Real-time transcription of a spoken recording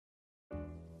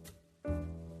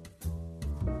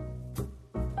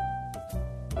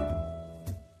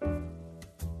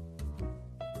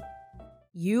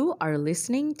You are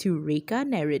listening to Reka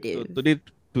So Narrative.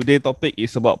 today topic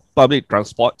is about public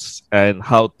transports and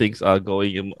how things are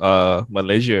going in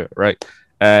Malaysia, right?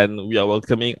 And we are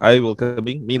welcoming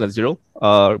me Naziro,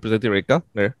 representing Reka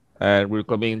there, and we're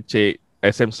welcoming Cik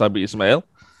SM Sabri Ismail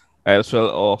as well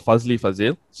or Fazli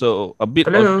Fazil. So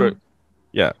Hello.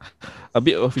 a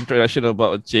bit of introduction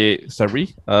about Cik Sabri.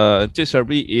 Cik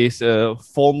Sabri is a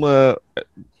former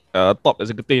top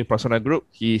executive in Prasana Group.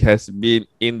 He has been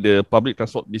in the public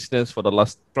transport business for the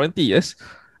last 20 years,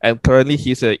 and currently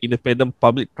he's an independent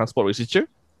public transport researcher.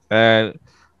 And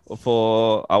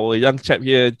for our young chap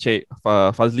here,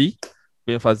 Fazli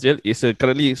bin Fazil, is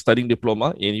currently studying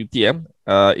diploma in UTM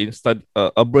in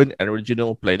urban and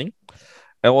regional planning,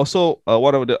 and also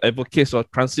one of the advocates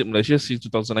of Transit Malaysia since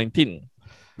 2019.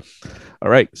 All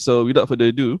right, so without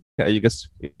further ado, are you guys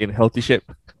in healthy shape?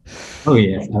 Oh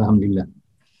yes, Alhamdulillah.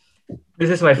 This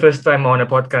is my first time on a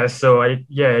podcast, so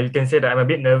you can say that I'm a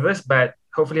bit nervous, but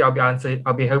hopefully I'll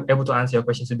be able to answer your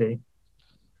questions today.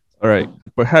 All right,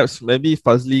 perhaps maybe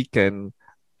Fazli can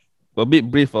a bit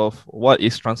brief of what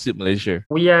is Transit Malaysia.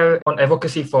 We are on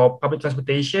advocacy for public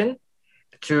transportation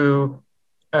to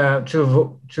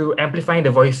amplifying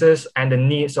the voices and the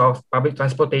needs of public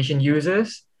transportation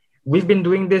users. We've been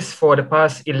doing this for the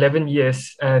past 11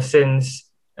 years since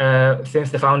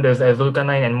the founders,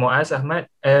 Zulkarnain and Muaz Ahmad.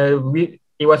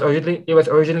 It was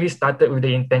originally started with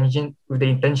the intention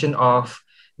of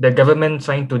the government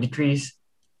trying to decrease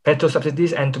petrol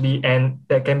subsidies and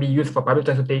that can be used for public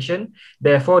transportation.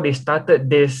 Therefore, they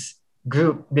started this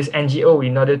group, this NGO,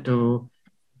 in order to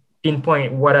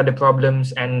pinpoint what are the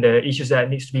problems and the issues that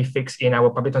needs to be fixed in our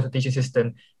public transportation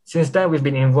system. Since then, we've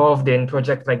been involved in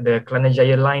projects like the Kelana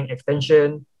Jaya line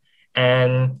extension,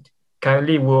 and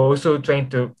currently we're also trying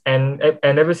to, and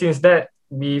ever since that,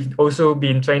 we've also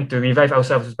been trying to revive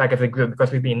ourselves back as a group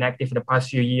because we've been inactive in the past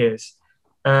few years.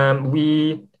 That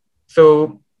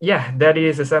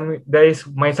is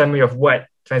my summary of what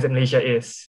Transit Malaysia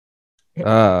is.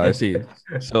 I see.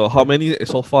 So how many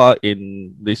so far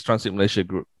in this Transit Malaysia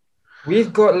group?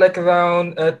 We've got like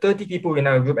around 30 people in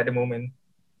our group at the moment.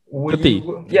 30?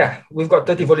 We've got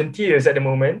 30 volunteers at the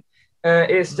moment.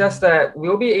 It's just that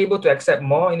we'll be able to accept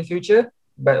more in the future,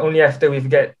 but only after we've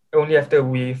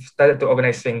started to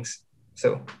organize things.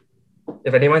 So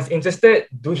if anyone's interested,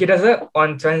 do hit us up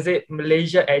on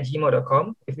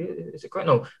transitmalaysia@gmail.com. Is it correct?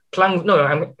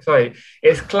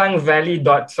 It's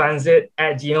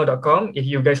klangvalley.transit@gmail.com if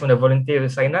you guys want to volunteer to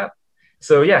sign up.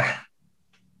 So yeah.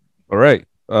 All right.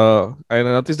 And I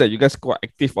noticed that you guys quite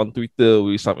active on Twitter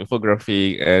with some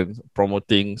infographic and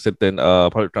promoting certain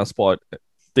public transport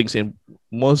things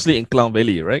mostly in Klang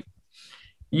Valley, right?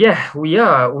 Yeah, we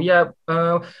are. We are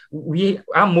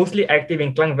mostly active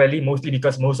in Klang Valley, mostly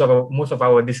because most of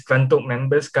our disgruntled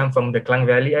members come from the Klang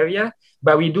Valley area.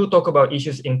 But we do talk about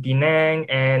issues in Penang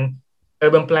and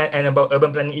about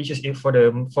urban planning issues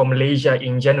for Malaysia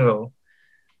in general.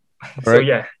 Right. So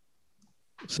yeah.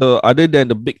 So other than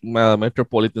the big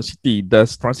metropolitan city,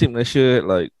 does Transit Malaysia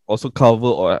also cover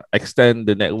or extend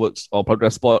the networks of public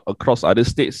transport across other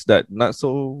states that not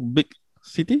so big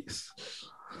cities?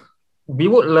 We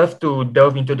would love to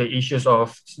delve into the issues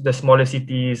of the smaller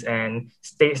cities and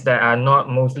states that are not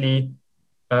mostly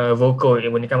vocal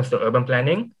when it comes to urban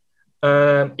planning.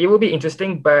 It will be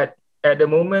interesting, but at the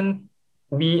moment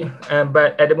we're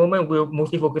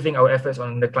mostly focusing our efforts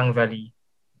on the Klang Valley.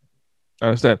 I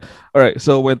understand. All right.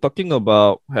 So when talking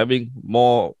about having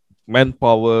more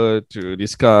manpower to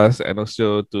discuss and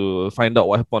also to find out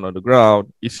what happened on the ground,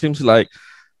 it seems like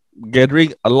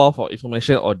gathering a lot of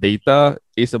information or data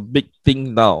is a big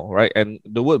thing now, right? And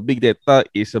the word big data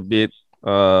is a bit,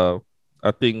 I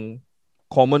think,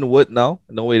 common word now,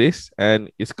 in the way it is, and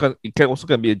it can also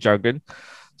be a jargon.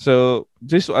 So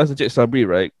just to ask Cik Sabri,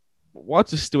 right?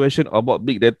 What's the situation about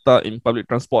big data in public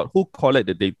transport? Who collect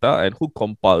the data and who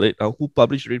compile it and who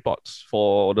publish reports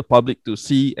for the public to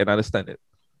see and understand it?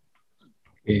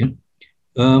 Okay.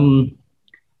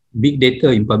 Big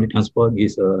data in public transport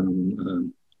is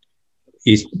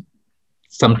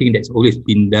something that's always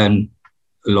been done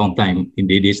a long time.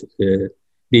 They just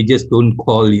don't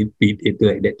call it big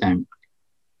data at that time.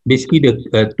 Basically,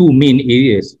 the two main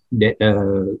areas that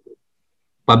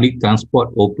public transport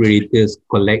operators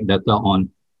collect data on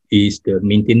is the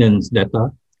maintenance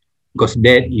data, because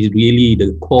that is really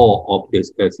the core of the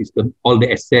system. All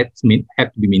the assets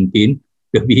have to be maintained,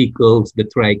 the vehicles, the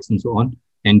tracks, and so on.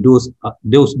 And those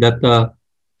data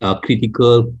are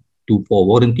critical for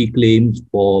warranty claims,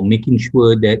 for making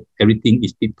sure that everything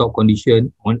is tip-top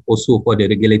condition, and also for the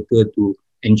regulator to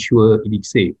ensure it is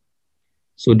safe.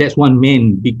 So that's one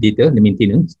main big data, the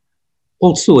maintenance.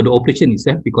 also the operation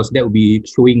itself, because that will be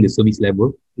showing the service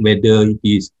level, whether it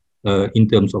is in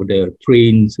terms of the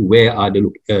trains, where are the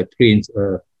trains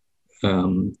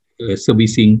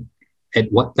servicing, at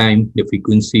what time, the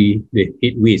frequency, the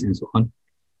headways, and so on.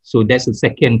 So that's the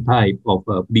second type of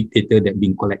big data that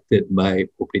being collected by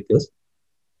operators.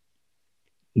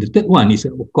 The third one is,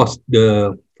 of course,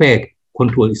 the fare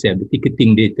control itself, the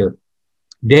ticketing data.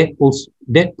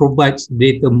 That provides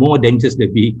data more than just the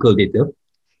vehicle data,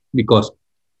 because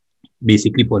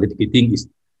basically for the ticketing is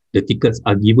the tickets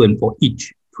are given for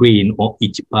each train or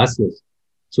each buses.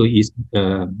 So it's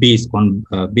based on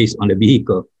the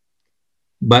vehicle.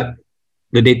 But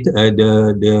the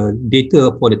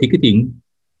data for the ticketing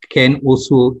can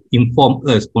also inform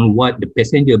us on what the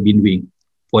passenger been doing.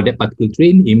 For that particular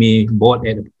train, he may board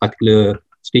at a particular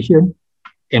station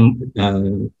and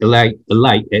alight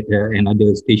at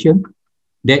another station.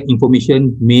 That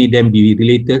information may then be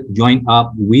related, joined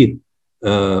up with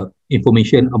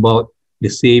information about the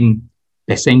same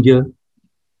passenger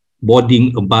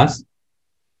boarding a bus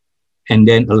and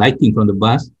then alighting from the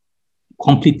bus,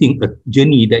 completing a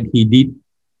journey that he did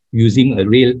using a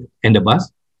rail and a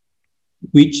bus,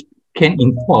 which can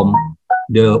inform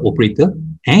the operator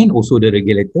and also the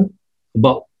regulator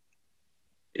about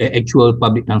the actual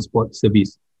public transport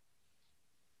service.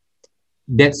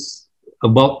 That's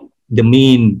about the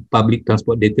main public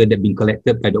transport data that been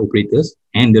collected by the operators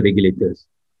and the regulators.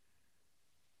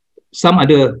 Some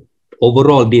other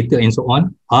overall data and so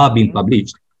on are being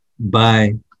published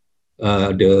by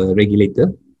the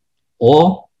regulator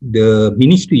or the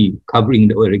ministry covering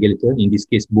the regulator, in this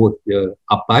case both the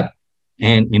APAD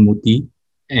and MOT,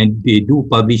 and they do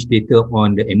publish data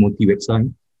on the MOT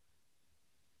website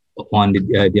on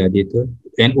their data,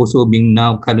 and also being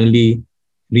now currently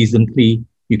recently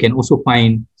you can also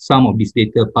find some of this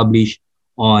data published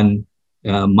on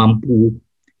Mampu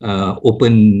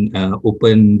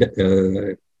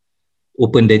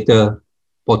open data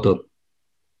portal.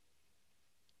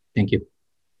 Thank you.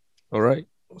 All right.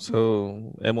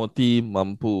 So MOT,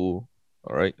 Mampu.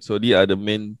 All right. So these are the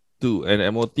main two. And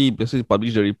MOT basically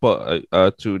publish the report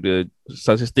to the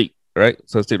statistic, right?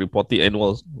 Statistic reporting,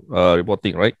 annual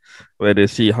reporting, right? Where they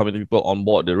see how many people on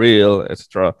board the rail,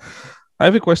 etc. I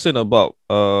have a question about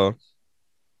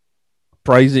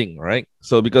pricing, right?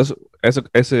 So because as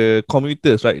a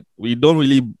commuters, right, we don't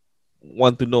really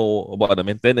want to know about the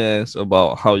maintenance,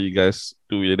 about how you guys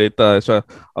do your data. So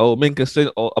our main concern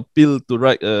or appeal to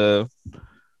write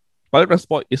public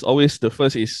transport is always the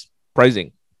first is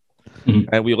pricing.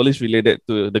 And we always relate it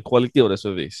to the quality of the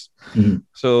service.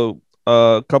 So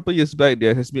a couple years back,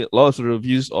 there has been lots of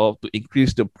reviews of to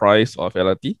increase the price of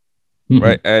LRT,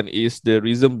 right? And is the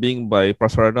reason being by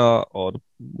Prasarana or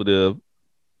the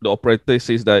operator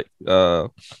says that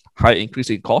high increase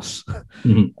in costs,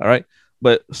 all right?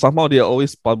 But somehow they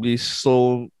always publish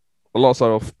so lots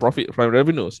of profit from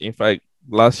revenues. In fact,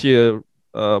 last year,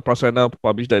 Prasarana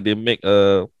published that they make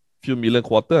a few million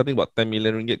quarter, I think about 10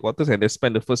 million ringgit quarters, and they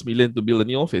spend the first million to build a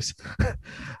new office.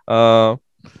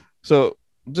 So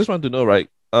just want to know, right?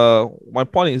 My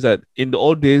point is that in the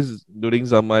old days, during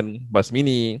zaman bus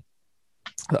mini,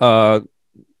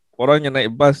 orang yang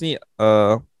naik bus ni,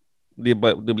 dia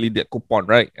beli that coupon,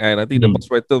 right? And I think the bus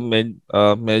operator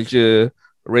measure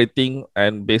rating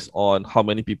and based on how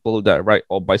many people that ride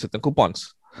or buy certain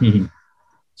coupons.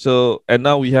 So, and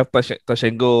now we have touch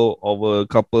and go over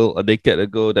a decade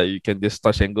ago that you can just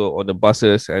touch and go on the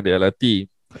buses and the LRT.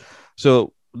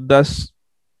 So does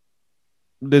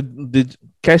the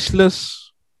cashless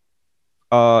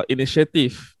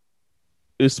initiative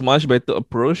is much better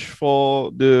approach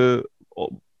for the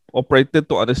operator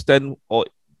to understand or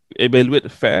evaluate the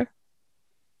fare?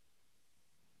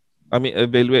 I mean,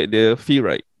 evaluate the fee,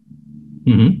 right?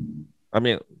 I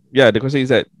mean, yeah, the question is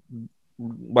that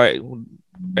by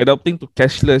adopting to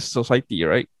cashless society,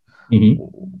 right?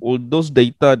 Will those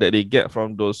data that they get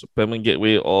from those payment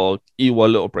gateway or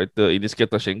e-wallet operator, in this case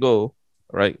Touch and Go,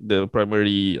 right? The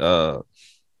primary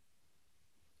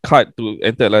card to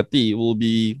enter LRT will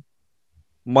be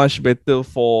much better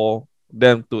for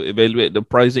them to evaluate the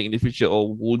pricing in the future,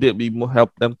 or would it be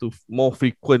help them to more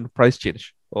frequent price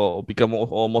change or become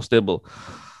more stable?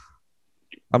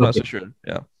 I'm not so sure.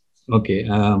 Yeah. Okay.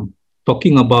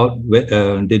 Talking about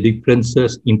the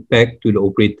differences impact to the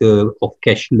operator of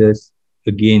cashless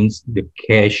against the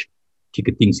cash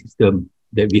ticketing system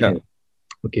that we have.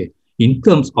 Okay. In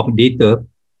terms of data,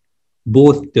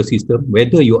 both the system,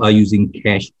 whether you are using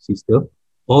cash system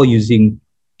or using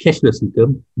cashless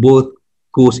system, both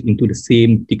goes into the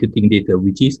same ticketing data,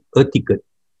 which is a ticket.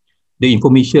 The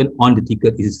information on the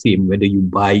ticket is the same, whether you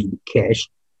buy it cash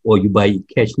or you buy it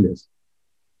cashless.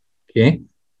 Okay,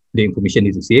 the information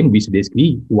is the same, which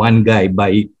basically one guy buy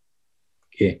it.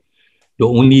 Okay, the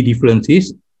only difference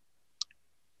is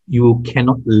you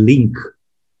cannot link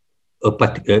a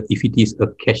particular if it is a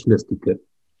cashless ticket.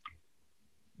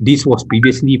 This was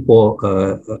previously for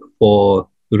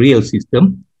rail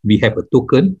system. We have a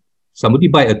token. Somebody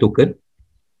buy a token.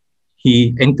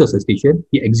 He enters a station.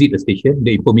 He exits the station.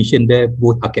 The information there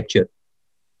both are captured.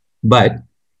 But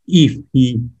if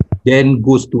he then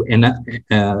goes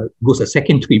a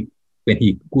second trip, when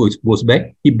he goes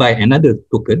back, he buy another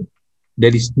token.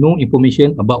 There is no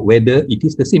information about whether it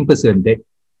is the same person that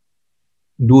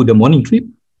do the morning trip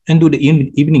and do the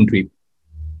evening trip,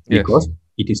 because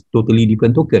it is totally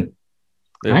different token,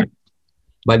 right?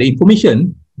 But the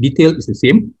information detail is the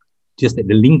same, just that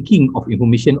the linking of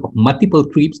information of multiple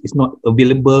trips is not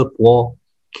available for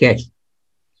cash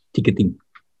ticketing.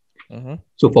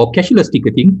 So for cashless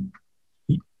ticketing,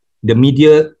 the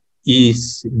media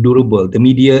is durable. The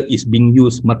media is being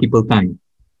used multiple times.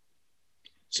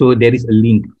 So there is a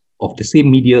link of the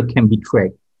same media can be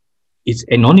tracked. It's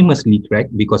anonymously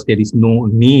tracked because there is no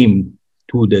name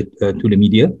to the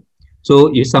media.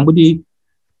 So if somebody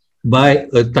buy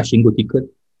a Touch 'n Go ticket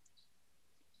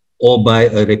or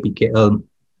buy a Rapid KL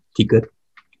ticket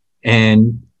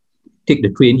and take the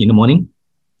train in the morning,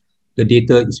 the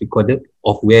data is recorded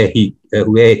of where he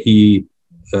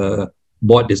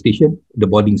bought the station, the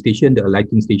boarding station, the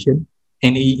alighting station,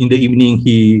 and in the evening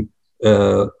he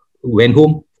went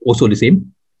home. Also the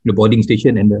same, the boarding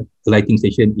station and the alighting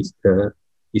station is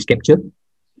captured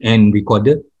and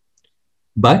recorded.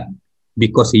 But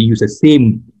because he used the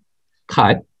same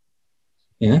card,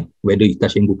 whether it's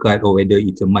Touch 'n Go card or whether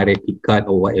it's a MyRapid card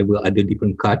or whatever other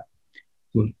different card,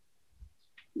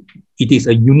 it is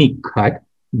a unique card.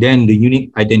 Then the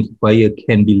unique identifier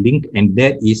can be linked, and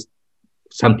that is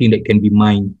something that can be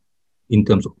mined in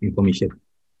terms of information.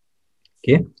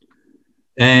 Okay,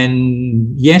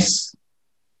 and yes,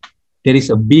 there is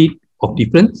a bit of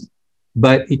difference,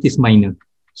 but it is minor.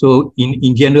 So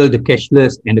in general, the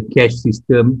cashless and the cash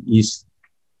system is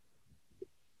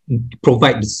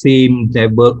provide the same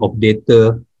level of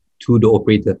data to the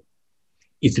operator.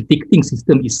 It's the ticketing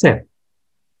system itself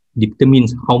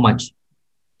determines how much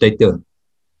data.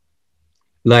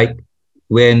 Like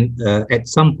when at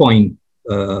some point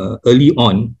early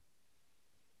on,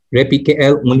 Rapid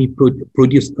KL only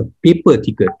produced a paper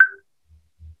ticket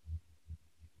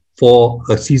for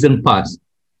a season pass,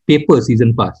 paper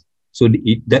season pass. So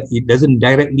it doesn't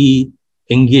directly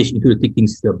engage into the ticketing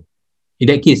system. In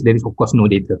that case, there is of course no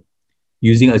data.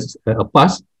 Using a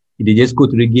pass, they just go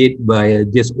to the gate by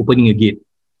just opening a gate.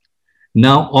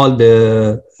 Now all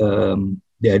there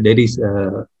is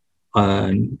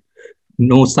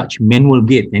no such manual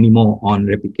gate anymore on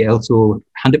Rapid KL. So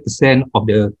 100% of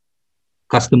the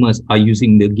customers are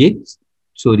using the gates,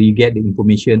 so you get the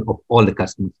information of all the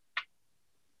customers.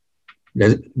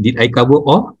 Did I cover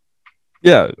all?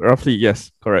 Yeah, roughly,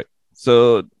 yes, correct.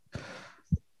 So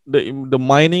the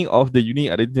mining of the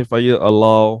unique identifier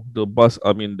allow the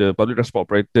public transport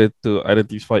operator to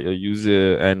identify a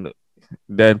user and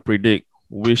then predict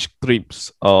which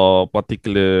trips or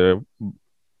particular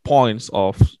points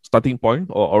of starting point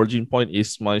or origin point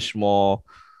is much more,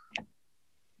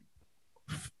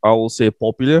 I will say,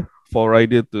 popular for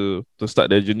rider to start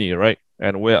their journey, right?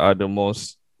 And where are the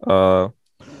most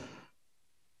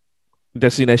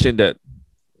destination that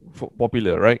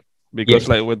popular, right? Because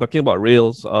like we're talking about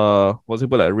rails, for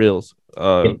example, like rails,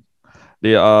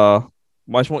 they are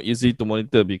much more easy to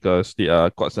monitor because they are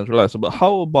quite centralized. But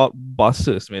how about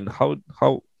buses, man? How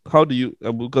do you?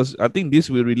 Because I think this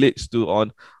will relates to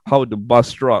on how the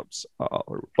bus route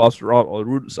or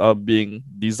routes are being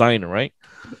designed, right?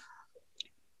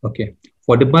 Okay.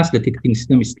 For the bus, the ticketing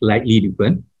system is slightly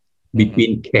different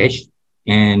between cash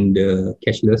and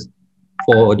cashless.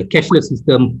 For the cashless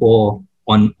system,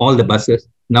 on all the buses,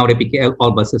 now Rapid KL,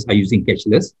 all buses are using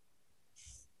cashless.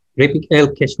 Rapid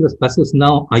KL cashless buses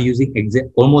now are using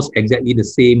almost exactly the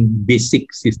same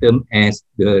basic system as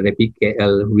the Rapid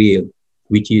KL rail,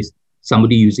 which is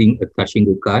somebody using a Touch 'n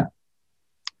Go card,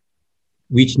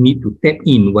 which need to tap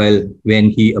in when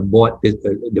he aboard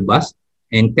the bus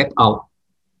and tap out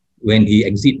when he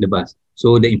exit the bus.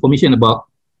 So the information about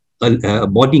a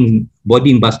boarding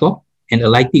bus stop and a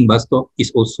lighting bus stop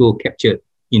is also captured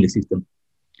in the system.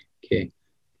 Okay.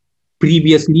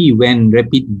 Previously, when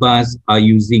Rapid Bus are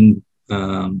using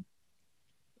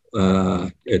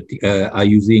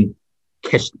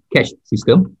cash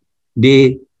system,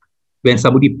 when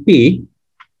somebody pay,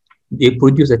 they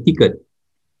produce a ticket.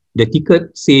 The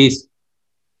ticket says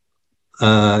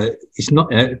it's not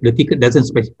the ticket doesn't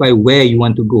specify where you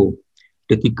want to go.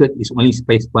 the ticket is only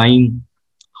specifying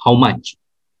how much,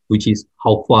 which is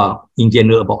how far, in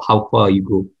general, about how far you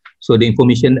go. So the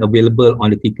information available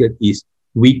on the ticket is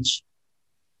which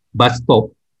bus stop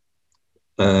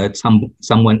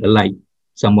someone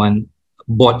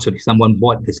bought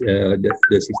the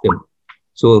system.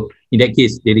 So in that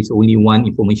case, there is only one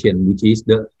information, which is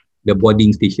the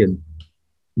boarding station,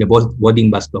 the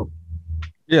boarding bus stop.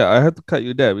 Yeah, I had to cut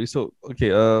you there. So okay,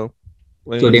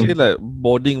 when So you then- say like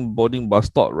boarding bus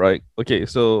stop, right? Okay,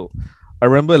 so I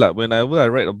remember like whenever I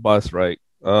ride a bus, right?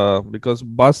 Because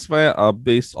bus fare are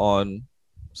based on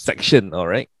section, all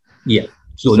right? Yeah,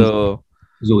 zones.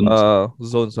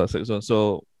 Zones are sections.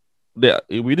 So they are,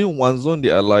 within one zone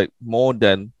there are like more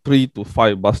than 3 to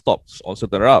 5 bus stops on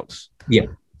certain routes. Yeah.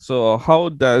 So how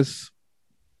does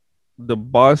the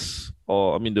bus,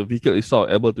 or I mean the vehicle itself,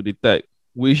 able to detect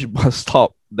which bus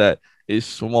stop that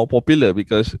is more popular?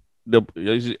 Because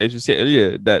as you said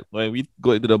earlier, that when we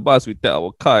go into the bus, we take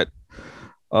our card,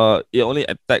 it only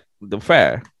attack the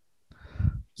fare.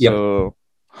 Yep. So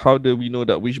how do we know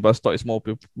that which bus stop is more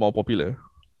popular?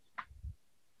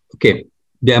 Okay,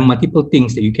 there are multiple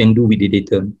things that you can do with the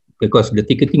data, because the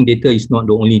ticketing data is not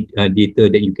the only data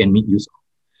that you can make use of.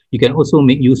 You can also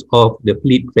make use of the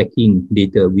fleet tracking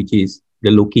data, which is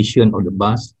the location of the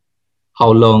bus,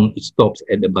 how long it stops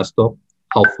at the bus stop,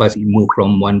 how fast it moves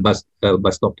from one bus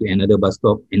stop to another bus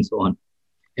stop, and so on,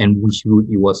 and which route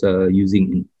it was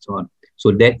using, and so on.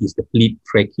 So that is the fleet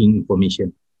tracking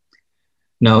information.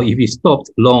 Now, if it stops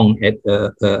a long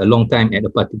time at a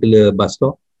particular bus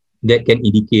stop, that can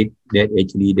indicate that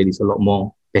actually there is a lot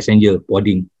more passenger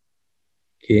boarding.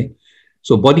 Okay,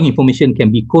 so boarding information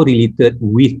can be correlated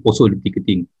with also the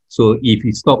ticketing. So if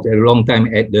it stops at a long time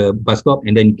at the bus stop,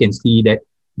 and then you can see that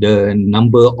the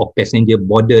number of passenger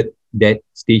boarded that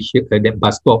station, that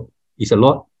bus stop is a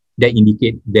lot, that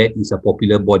indicate that is a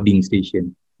popular boarding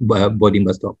station, boarding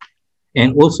bus stop.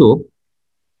 And also,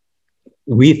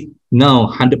 with now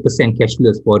 100%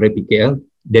 cashless for RapidKL,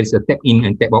 there is a tap in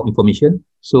and tap out information.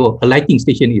 So a lighting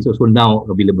station is also now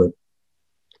available,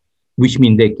 which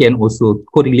means they can also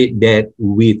correlate that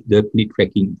with the fleet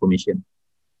tracking information.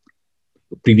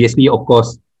 Previously, of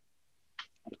course,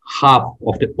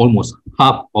 almost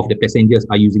half of the passengers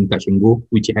are using touch and go,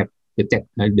 which have the tap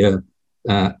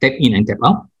in and tap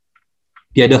out.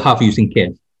 The other half using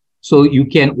cash. So you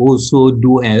can also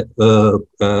do a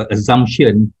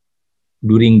assumption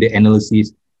during the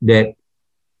analysis that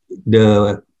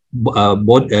the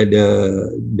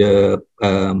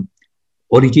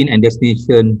origin and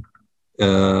destination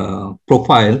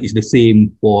profile is the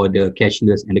same for the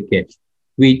cashless and the cash,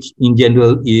 which in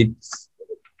general it's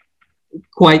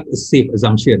quite a safe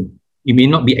assumption. It may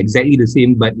not be exactly the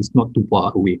same, but it's not too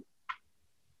far away.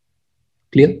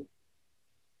 Clear?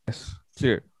 Yes,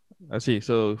 clear. I see.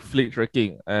 So fleet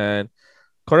tracking, and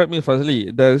correct me,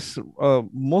 Fazli, there's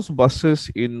most buses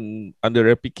in under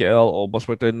RapidKL or bus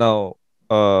operator now.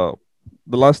 The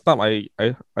last time I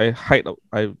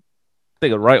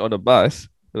take a ride on a bus,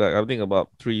 like I think about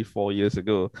 3-4 years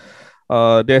ago.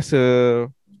 There's a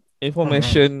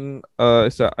information.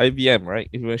 It's a IVM, right?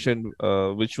 Information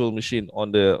virtual machine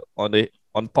on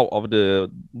top of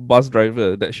the bus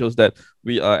driver that shows that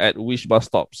we are at which bus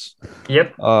stops.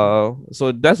 Yep.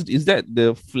 So is that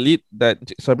the fleet that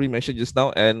Sabri mentioned just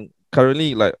now? And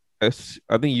currently, like, as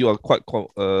I think you are quite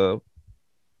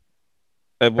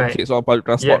advocates on public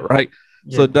transport, right?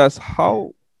 So that's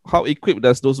how equipped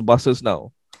does those buses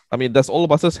now? I mean, does all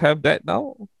buses have that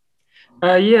now?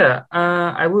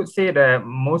 I would say that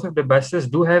most of the buses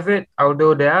do have it,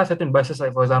 although there are certain buses,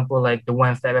 like for example, like the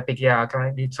ones that RapidKL are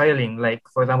currently trialing, like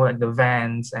for example, like the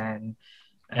vans and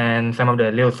some of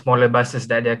the little smaller buses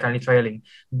that they're currently trialing.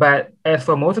 But as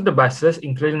for most of the buses,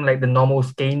 including like the normal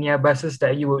Scania buses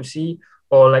that you would see,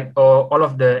 or all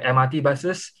of the MRT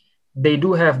buses, they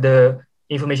do have the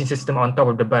information system on top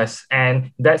of the bus,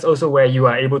 and that's also where you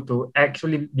are able to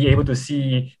actually be able to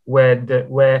see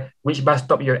which bus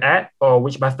stop you're at or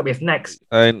which bus stop is next.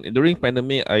 And during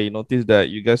pandemic, I noticed that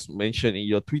you guys mentioned in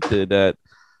your Twitter that,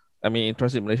 I mean, in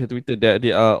Transit Malaysia Twitter, that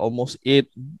there are almost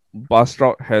 8 bus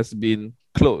route has been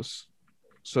closed.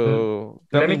 So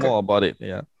tell me more about it.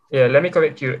 Yeah, let me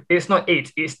correct you. It's not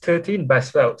 8, it's 13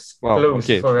 bus routes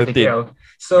closed for RapidKL.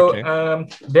 So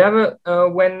there were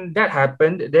when that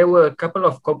happened, there were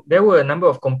a number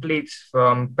of complaints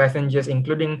from passengers,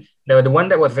 including the one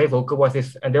that was very vocal was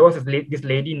this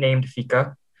lady named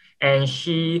Fika, and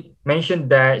she mentioned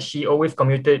that she always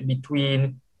commuted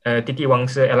between Titi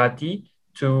Wangsa LRT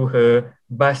to her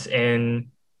bus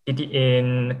and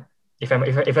if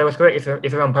I was correct,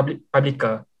 if I'm public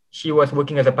car. She was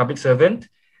working as a public servant,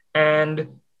 and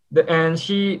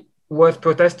she was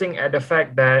protesting at the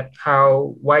fact that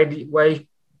why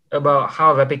about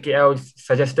how Rapid KL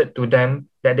suggested to them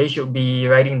that they should be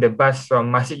riding the bus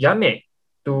from Masjid Jamek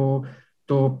to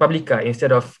Publica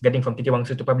instead of getting from Titi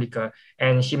Wangsa to Publica.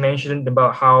 And she mentioned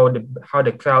about how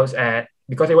the crowds at,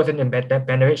 because it was in the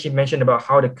pandemic, she mentioned about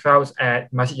how the crowds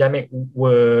at Masjid Jamek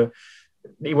were,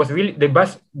 it was really, the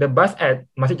bus at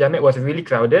Masjid Jamek was really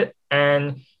crowded,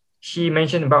 and she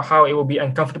mentioned about how it would be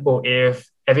uncomfortable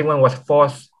if everyone from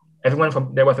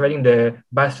that was riding the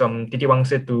bus from Titi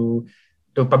Wangsa to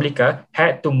Publica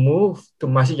had to move to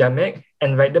Masjid Jamek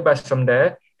and ride the bus from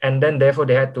there, and then therefore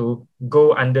they had to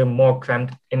go in a more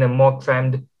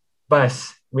crammed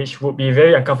bus, which would be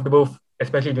very uncomfortable,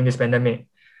 especially during this pandemic.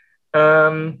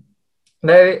 In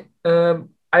the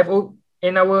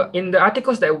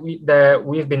articles that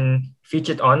we've been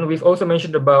featured on, we've also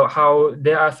mentioned about how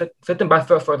there are certain bus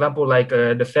routes, for example, like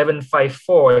the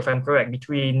 754, if I'm correct,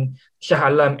 between Shah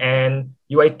Alam and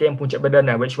UiTM Puncak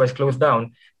Berdana, which was closed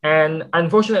down. And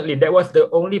unfortunately, that was the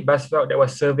only bus route that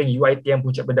was serving UiTM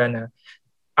Puncak Berdana.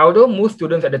 Although most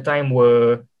students at the time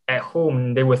were at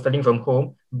home, they were studying from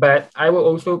home, but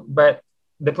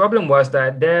the problem was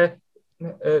that that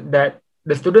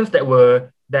the students that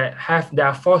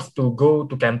are forced to go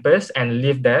to campus and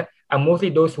live there are mostly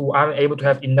those who aren't able to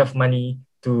have enough money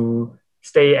to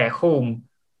stay at home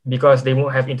because they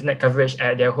won't have internet coverage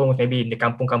at their homes, maybe in the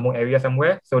kampung area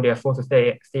somewhere. So they are forced to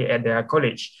stay at their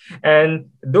college.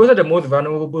 And those are the most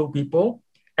vulnerable people.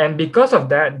 And because of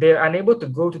that, they're unable to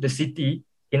go to the city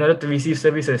in order to receive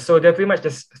services. So they're pretty much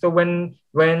when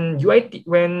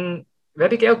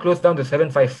Rapid KL closed down to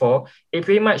 754, it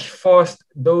pretty much forced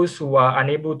those who are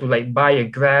unable to like buy a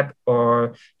Grab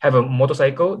or have a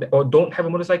motorcycle or don't have a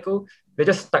motorcycle, they're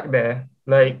just stuck there.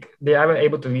 Like they aren't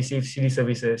able to receive city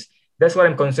services. That's what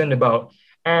I'm concerned about.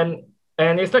 And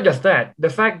it's not just that. The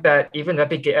fact that even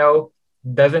Rapid KL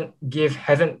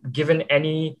hasn't given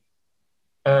any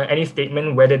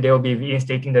statement whether they'll be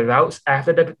reinstating the routes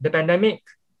after the pandemic,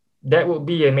 that would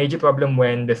be a major problem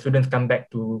when the students come back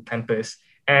to campus.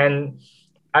 And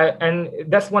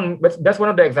that's one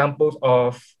of the examples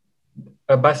of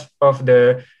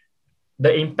the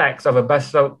impacts of a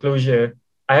bus route closure.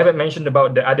 I haven't mentioned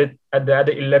about the other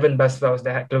 11 bus routes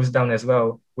that had closed down as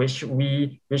well, which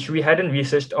we hadn't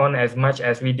researched on as much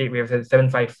as we did with the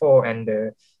 754 and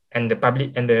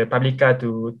the Publica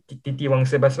to Titi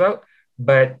Wangsa bus route.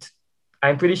 But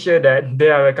I'm pretty sure that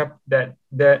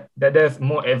there's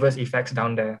more adverse effects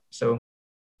down there. So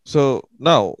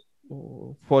now,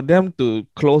 for them to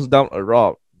close down a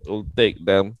route, it will take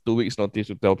them 2 weeks notice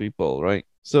to tell people, right?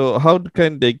 So how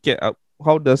can they get up?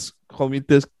 How does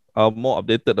commuters are more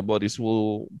updated about this?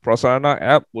 Will Prasarana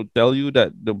app will tell you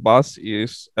that the bus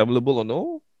is available or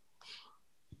no?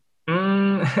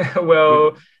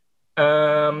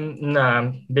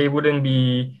 Nah, they wouldn't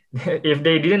be. If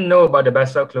they didn't know about the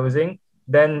bus route closing,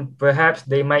 then perhaps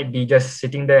they might be just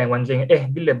sitting there and wondering,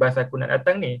 bila bus aku nak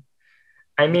datang ni?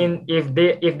 I mean, if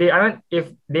they aren't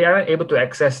able to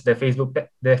access the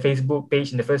Facebook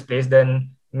page in the first place,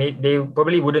 then they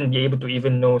probably wouldn't be able to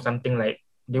even know something like,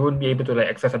 they wouldn't be able to like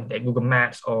access something like Google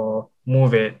Maps or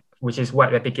Move It, which is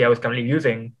what Rapid KL is currently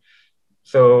using.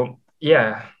 So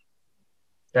yeah,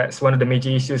 that's one of the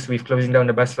major issues with closing down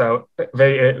the bus route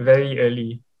very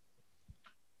early.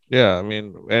 Yeah, I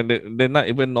mean, and they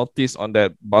not even notice on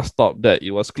that bus stop that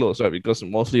it was closed, right? Because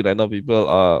mostly right now people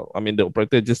the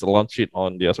operator just launch it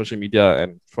on their social media,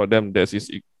 and for them that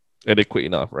is adequate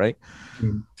enough, right?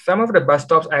 Some of the bus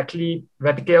stops actually,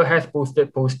 Rapid KL has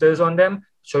posted posters on them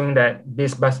showing that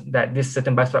this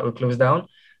certain bus route will close down.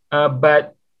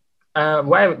 But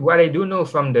what I do know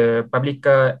from the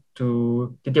Publica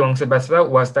to Titi Wangsa bus route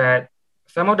was that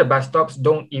some of the bus stops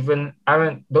don't even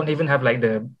have like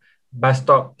the bus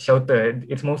stop shelter.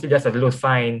 It's mostly just a little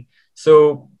sign.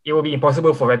 So it will be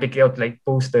impossible for Rapid KL to like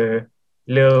post a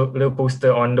little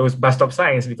poster on those bus stop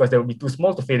signs because they will be too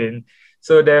small to fit in.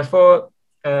 So therefore,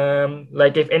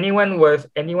 like if anyone like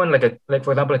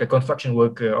for example like a construction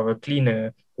worker or a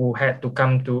cleaner who's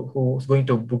going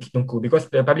to Bukit Tungku, because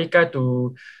the Publica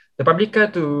to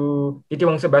Titi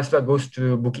Wangsa bus route goes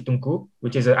to Bukit Tungku,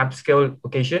 which is an upscale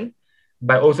location,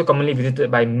 but also commonly visited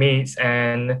by maids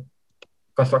and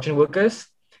construction workers.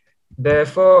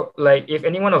 Therefore, like if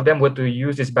any one of them were to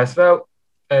use this bus route,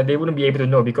 they wouldn't be able to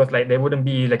know because like there wouldn't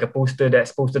be like a poster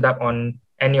that's posted up on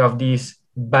any of these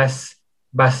bus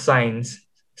signs.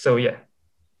 So yeah.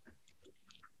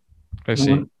 I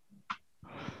see.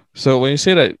 So when you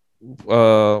say that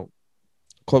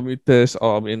commuters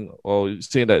or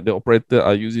saying that the operator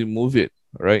are using Move It,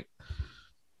 right?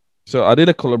 So are they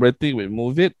like collaborating with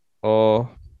Move It, or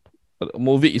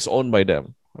Move It is owned by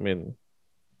them? I mean,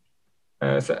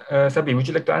 Sabi, would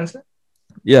you like to answer?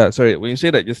 yeah, sorry. When you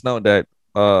say that just now that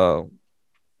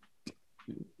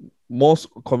most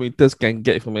commuters can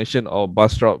get information or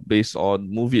bus route based on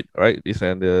Movit, right? This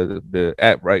and the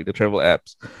app, right? The travel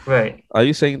apps. Right. Are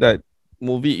you saying that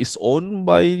Movie is owned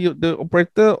by the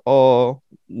operator, or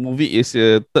Movie is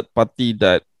a third party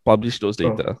that publish those Oh.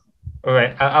 data? All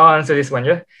right, I'll answer this one.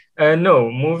 Yeah. No,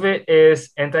 MoveIt is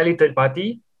entirely third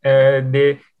party.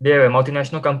 They're a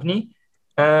multinational company.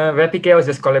 RapidKL is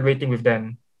just collaborating with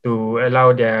them to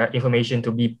allow their information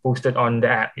to be posted on the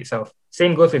app itself.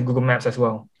 Same goes with Google Maps as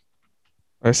well.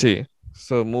 I see.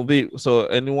 So Movie. So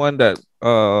anyone that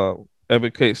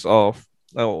advocates of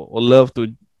or love to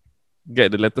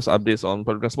get the latest updates on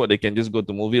public transport, they can just go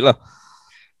to Movie lah.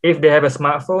 If they have a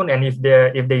smartphone and if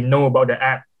they know about the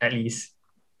app at least.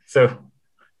 So.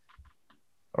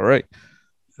 All right.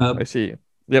 Uh, I see.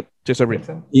 Yep. Just Sabri.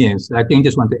 Yes, I think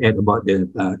just want to add about the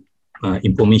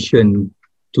information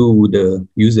to the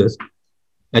users.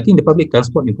 I think the public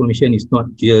transport information is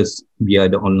not just via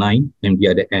the online and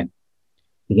via the app.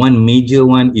 One major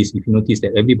one is, if you notice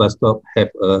that every bus stop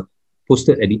have a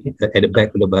posted at the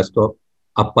back of the bus stop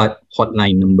apart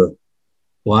hotline number.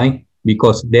 Why?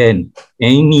 Because then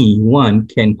anyone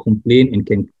can complain and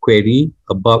can query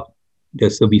about the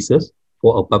services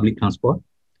for a public transport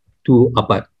to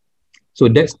apart. So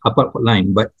that's apart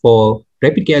hotline. But for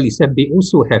RapidKL itself, they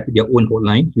also have their own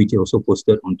hotline, which is also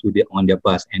posted on their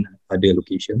bus and other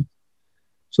locations.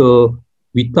 So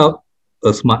without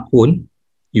a smartphone,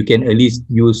 you can at least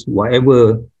use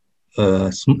whatever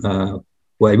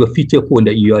feature phone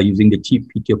that you are using, the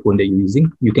cheap feature phone that you're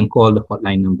using, you can call the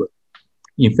hotline number.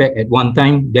 In fact, at one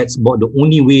time, that's about the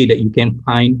only way that you can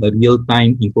find a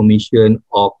real-time information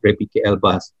of RapidKL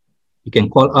bus. You can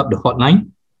call up the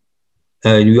hotline.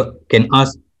 You can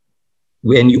ask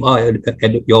when you are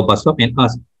at your bus stop and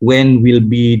ask when will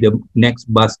be the next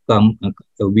bus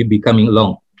will be coming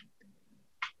along.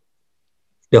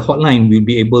 The hotline will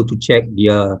be able to check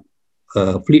their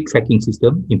fleet tracking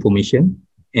system information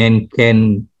and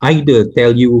can either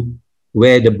tell you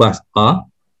where the bus are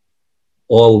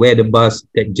or where the bus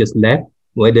that just left,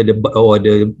 whether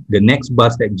the next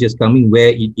bus that just coming, where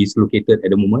it is located at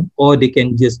the moment, or they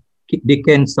can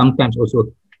sometimes also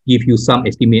give you some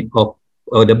estimate of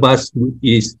the bus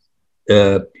is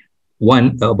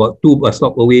about 2 bus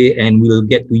stop away and will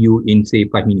get to you in say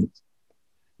 5 minutes.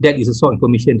 That is a sort of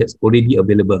information that's already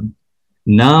available.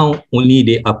 Now only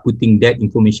they are putting that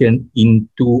information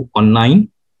into online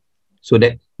so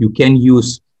that you can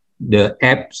use the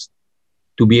apps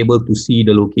to be able to see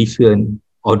the location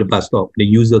of the bus stop. The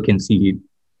user can see it.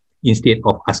 Instead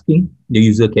of asking, the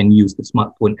user can use the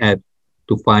smartphone app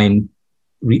to find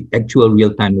actual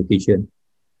real-time location.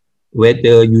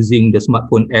 Whether using the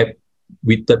smartphone app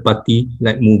with third party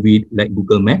like Movit, like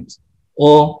Google Maps,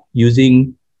 or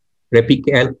using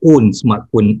RapidKL own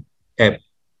smartphone app,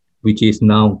 which is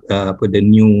now for the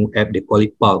new app, they call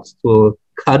it Pulse. So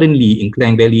currently in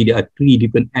Klang Valley, there are 3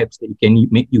 different apps that you can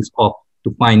make use of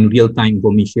to find real-time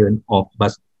information of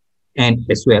bus and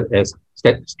as well as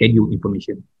schedule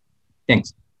information.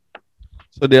 Thanks.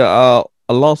 So there are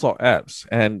a lot of apps,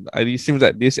 and it seems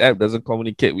that this app doesn't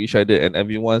communicate with each other, and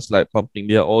everyone's like pumping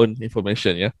their own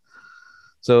information. Yeah.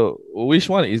 So which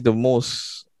one is the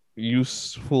most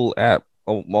useful app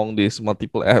among these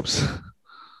multiple apps?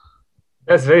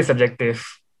 That's very subjective.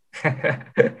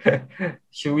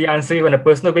 Should we answer it on a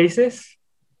personal basis?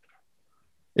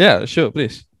 Yeah, sure,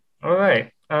 please. All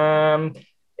right.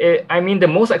 The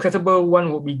most accessible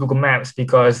one would be Google Maps,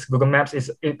 because Google Maps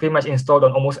is pretty much installed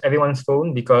on almost everyone's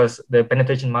phone, because the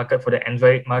penetration market for the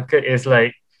Android market is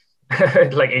like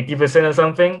like 80% or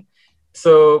something.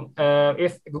 So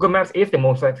if Google Maps is the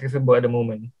most accessible at the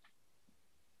moment,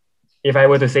 if I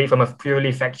were to say from a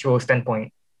purely factual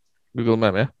standpoint. Google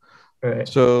Map, yeah. Right.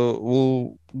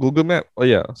 So Google Map,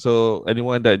 so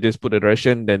anyone that just put the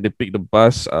direction, then they pick the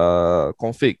bus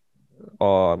config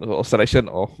or selection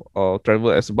of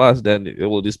travel as a bus, then it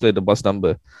will display the bus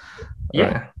number.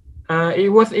 Yeah. It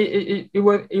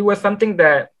was something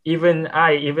that even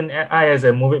I as a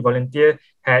Movit volunteer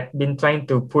had been trying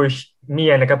to push.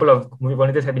 Me and a couple of Movit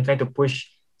volunteers have been trying to push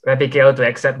RapidKL to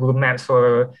accept Google Maps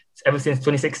ever since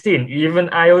 2016. Even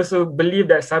I also believe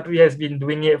that Sabri has been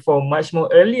doing it for much more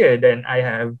earlier than I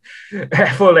have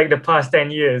for like the past 10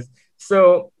 years.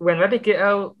 So when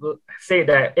RapidKL said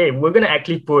that, hey, we're gonna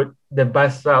actually put the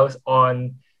bus routes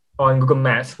on Google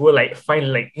Maps, we're like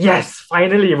finally, yes,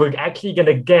 finally, I'm actually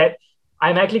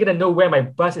gonna know where my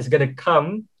bus is gonna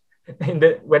come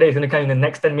whether it's going to come in the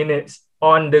next 10 minutes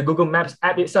on the Google Maps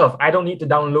app itself. I don't need to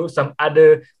download some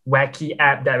other wacky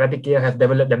app that RapidKL has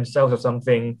developed themselves or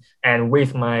something and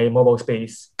waste my mobile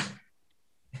space.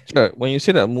 Sure. When you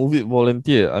say that Move It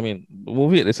volunteer, I mean,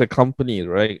 Move It is a company,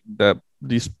 right? That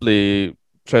display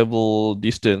travel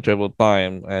distance, travel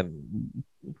time, and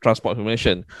transport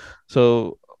information.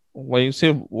 So when you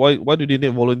say why do they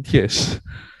need volunteers?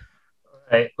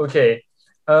 Right. Okay.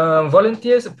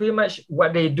 Volunteers, pretty much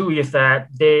what they do is that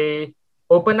they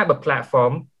open up a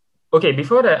platform. Okay,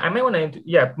 before that, I might want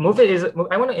to, Move It is,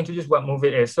 I want to introduce what Move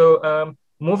It is. So,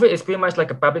 Move It is pretty much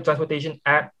like a public transportation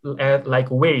app, like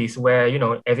Waze, where,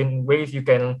 as in Waze, you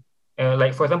can,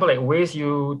 like, for example, like Waze,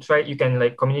 you can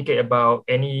like communicate about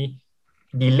any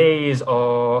delays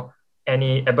or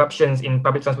any abruptions in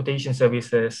public transportation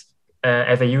services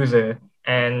as a user,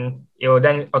 and it will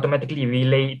then automatically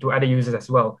relay to other users as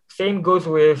well. Same goes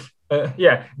with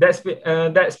that's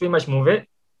pretty much Move It,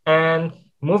 and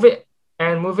Move It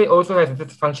also has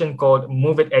this function called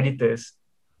Move It editors,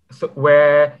 so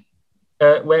where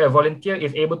a volunteer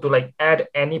is able to like add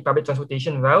any public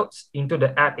transportation routes into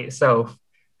the app itself.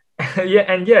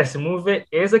 And yes, Move It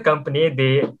is a company.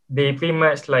 They pretty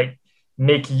much like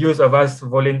make use of us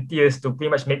volunteers to pretty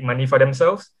much make money for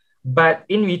themselves. But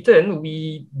in return,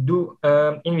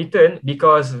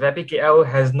 because RapidKL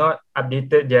has not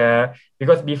updated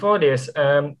because before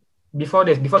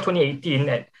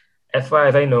 2018, as far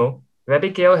as I know,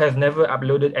 RapidKL has never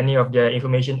uploaded any of their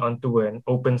information onto an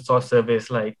open source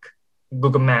service like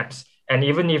Google Maps. And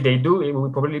even if they do, it will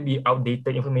probably be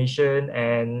outdated information,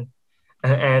 and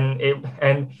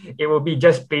it will be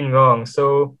just plain wrong.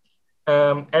 So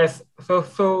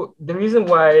the reason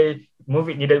why Move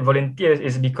It needed volunteers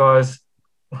is because,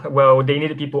 well, they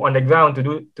needed people on the ground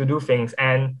to do things.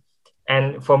 And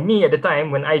for me at the time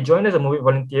when I joined as a Move It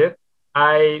volunteer,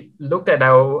 I looked at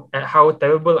how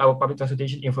terrible our public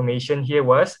transportation information here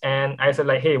was, and I said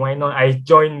like, hey, why not I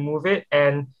join Move It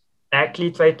and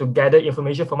actually try to gather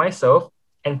information for myself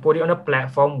and put it on a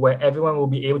platform where everyone will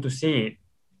be able to see it.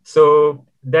 So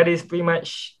that is pretty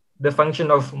much the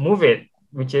function of Move It,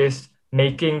 which is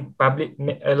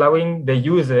allowing the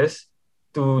users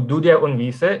to do their own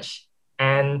research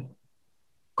and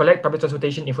collect public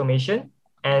transportation information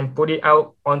and put it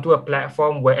out onto a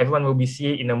platform where everyone will be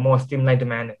seeing it in a more streamlined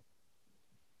manner.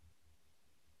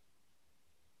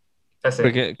 That's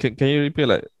it. Can you repeat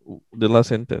like the last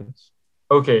sentence?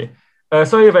 Okay.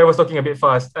 Sorry if I was talking a bit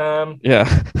fast. Yeah.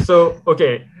 So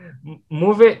okay,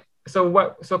 Move It. So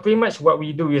pretty much what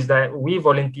we do is that we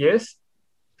volunteers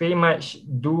pretty much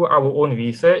do our own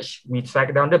research. We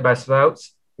track down the bus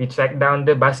routes, we track down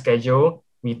the bus schedule,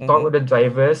 we talk with the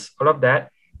drivers, all of that,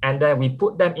 and then we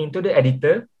put them into the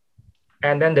editor,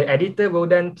 and then the editor will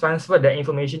then transfer the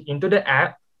information into the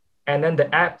app, and then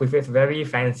the app with its very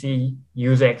fancy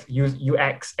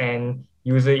UX and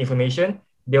user information,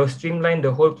 they'll streamline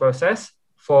the whole process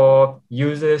for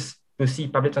users to see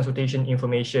public transportation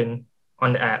information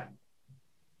on the app.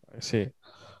 I see.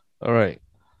 All right.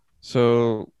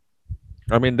 So,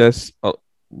 I mean, there's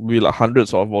like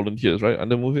hundreds of volunteers, right,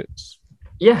 under Move It?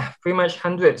 Yeah, pretty much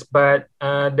hundreds, but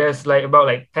there's like about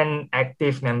like 10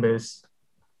 active members.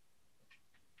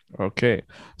 Okay.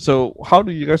 So, how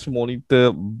do you guys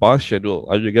monitor bus schedule?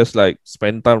 Are you guys like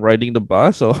spend time riding the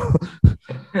bus, or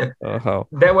how?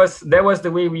 That was the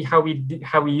way we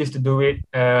used to do it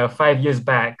 5 years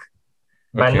back.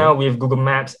 But now with Google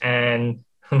Maps and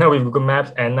now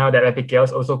that RapidKL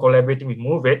is also collaborating with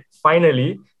Move It,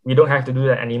 finally we don't have to do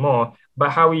that anymore.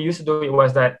 But how we used to do it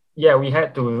was that we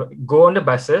had to go on the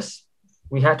buses,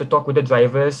 we had to talk with the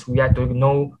drivers, we had to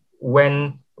know we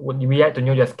had to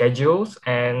know their schedules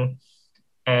and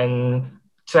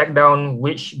track down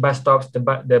which bus stops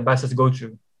the buses go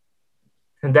to.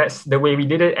 And that's the way we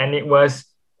did it, and it was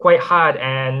quite hard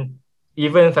and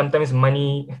even sometimes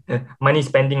money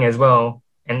spending as well,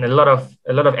 and a lot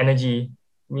of energy.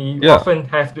 We often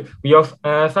have to.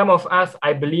 Some of us,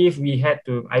 I believe, we had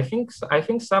to. I think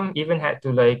some even had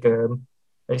to like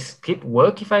skip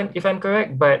work if I'm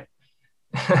correct. But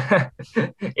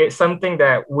it's something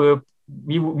that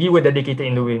we were dedicated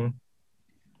in doing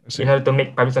in order to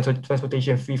make public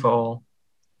transportation free for all.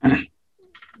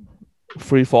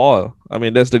 Free for all. I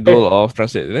mean, that's the goal of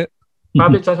Transit, isn't it?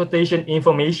 Public transportation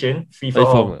information free for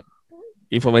all.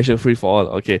 Information free for all.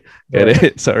 Okay, get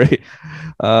it. Sorry.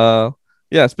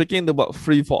 Speaking about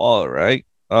free for all, right?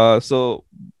 So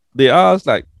they asked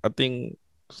like, I think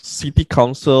city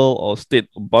council or state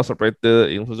bus operator,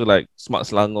 including like Smart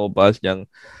Selangor bus yang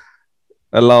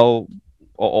allow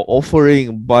or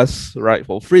offering bus ride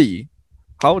for free.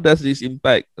 How does this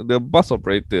impact the bus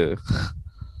operator?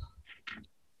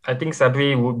 I think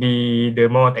Sabri would be the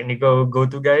more technical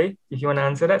go-to guy. If you want to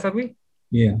answer that, Sabri.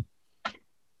 Yeah.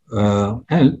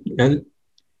 And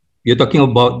you're talking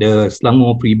about the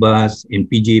Selangor free bus and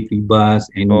PJ free bus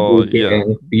and Oh, yeah.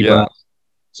 OKL free Yeah. bus.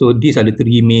 So these are the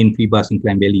three main free bus in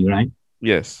Klang Valley, right?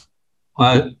 Yes.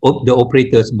 The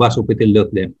operators, bus operator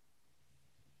love them.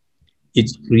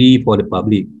 It's free for the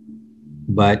public,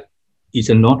 but it's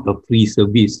not a free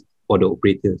service for the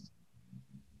operators.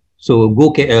 So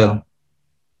Go KL,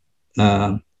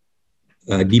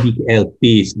 DBKL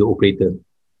pays the operator.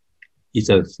 It's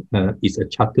a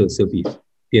charter service.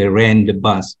 They rent the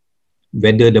bus.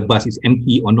 Whether the bus is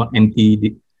empty or not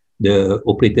empty, the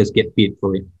operators get paid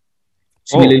for it.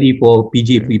 Similarly, for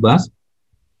PJ free bus,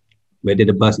 whether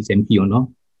the bus is empty or not,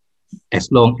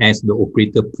 as long as the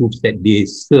operator proves that they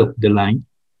serve the line,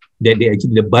 that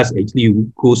the bus actually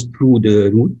goes through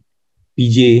the route,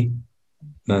 PJ,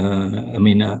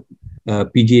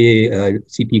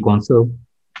 City Council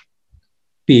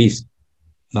pays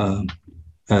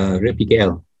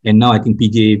PKL. And now I think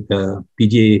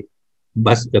PJ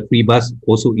bus, the free bus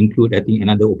also include, I think,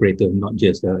 another operator, not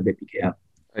just the PKL.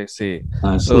 I see.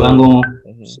 Selangor,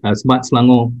 Smart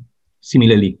Selangor,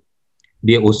 similarly,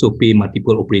 they also pay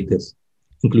multiple operators,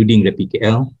 including the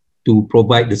PKL, to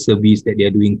provide the service that they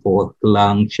are doing for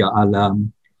Kelang, Shah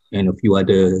Alam, and a few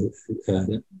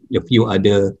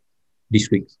other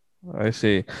districts. I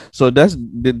see. So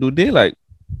do they like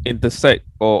intersect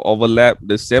or overlap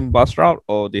the same bus route,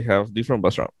 or they have different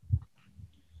bus route?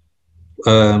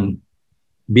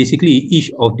 Basically,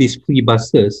 each of these free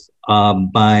buses are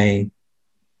by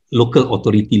local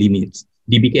authority limits,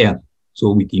 DBKL,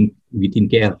 so within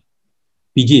KL.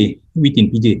 PJ, within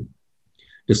PJ.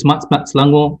 The Smart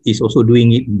Selangor is also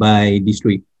doing it by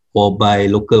district or by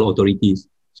local authorities.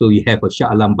 So you have a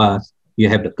Shah Alam bus, you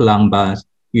have the Kelang bus,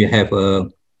 you have a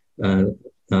Kuala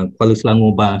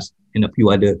Selangor bus, and a few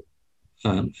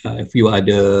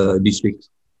other districts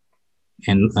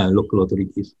and local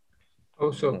authorities.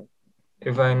 Also,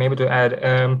 if I'm able to add,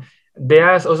 there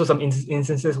are also some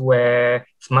instances where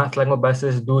Smart Selangor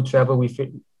buses do travel with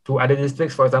it to other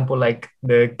districts, for example, like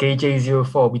the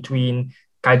KJ04 between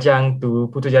Kajang to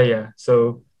Putrajaya.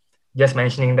 So just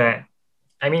mentioning that,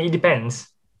 I mean, it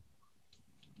depends.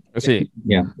 I see.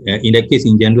 Yeah. In that case,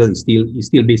 in general, it's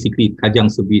still basically Kajang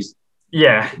service.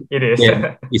 Yeah, it is.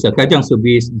 Yeah, it's a Kajang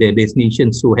service. The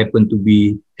destination so happen to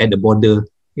be at the border.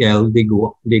 Yeah, they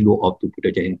go off to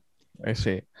Putrajaya. I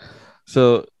see.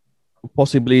 So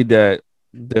possibly that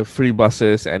the free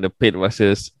buses and the paid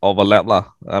buses overlap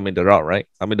lah. I mean the route, right?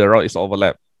 I mean the route is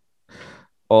overlap.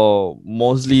 Or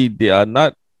mostly they are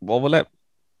not overlap.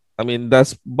 I mean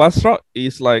that bus route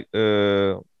is like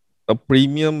a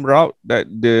premium route that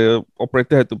the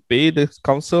operator had to pay the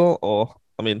council, or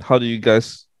I mean how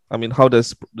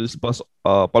does this bus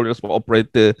public transport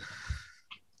operator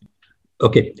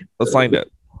assign that?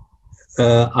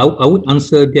 I would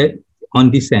answer that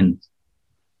on this sense.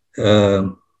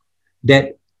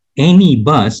 That any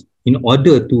bus, in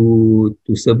order to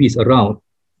service a route,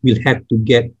 will have to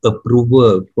get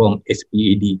approval from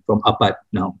SPAD, from APAD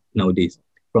nowadays,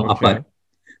 from APAD.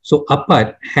 So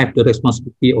APAD have the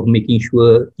responsibility of making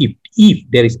sure if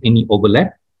there is any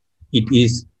overlap, it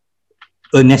is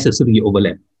a necessary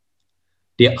overlap.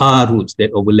 There are routes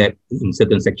that overlap in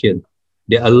certain sections.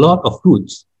 There are a lot of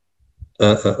routes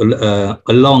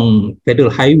along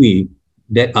Federal Highway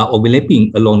that are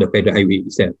overlapping along the Federal Highway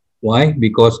itself. Why?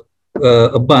 Because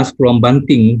a bus from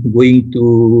Banting going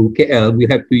to KL will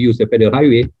have to use the Federal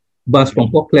Highway. Bus from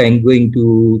Port Klang going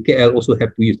to KL also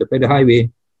have to use the Federal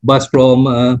Highway. Bus from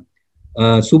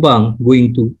Subang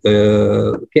going to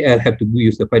KL have to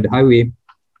use the Federal Highway.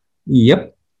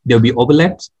 Yep, there will be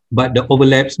overlaps, but the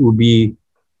overlaps will be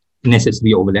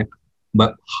necessary overlap.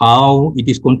 But how it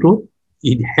is controlled?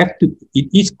 It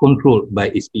is controlled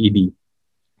by SPAD.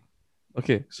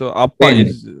 Okay, so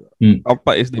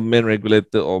APAD is the main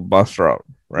regulator of bus route,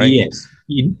 right? Yes,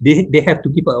 they have to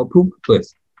give an approval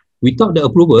first. Without the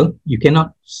approval, you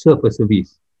cannot serve a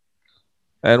service.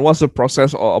 And what's the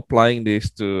process of applying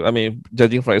this to? I mean,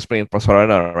 judging from experience in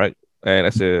Prasarana, right? And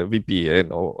as a VP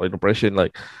or in operation,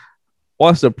 like,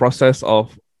 what's the process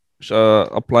of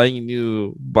applying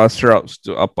new bus routes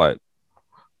to APAD?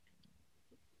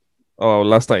 Oh,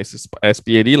 last time it's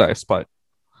SPAD lah, SPAD.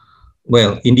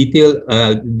 Well, in detail,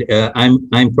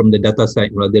 I'm from the data side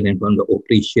rather than from the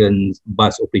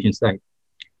bus operation side.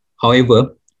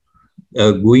 However,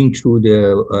 going through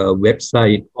the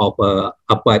website of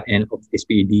APAD and of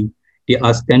SPAD, there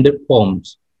are standard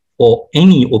forms for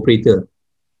any operator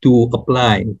to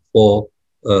apply for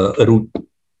a route.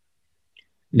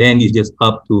 Then it's just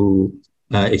up to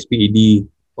SPAD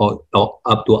or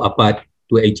up to APAT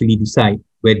to actually decide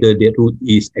whether the route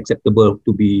is acceptable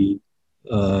to be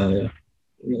run.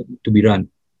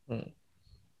 Okay.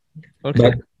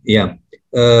 But yeah,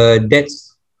 that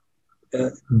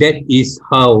is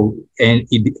how, and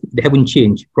they haven't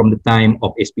changed from the time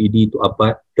of SPD to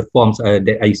APAT. The forms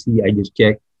that I see, I just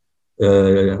checked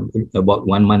about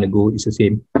 1 month ago, it's the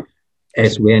same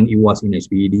as when it was in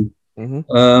SPD.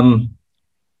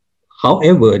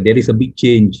 However, there is a big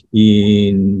change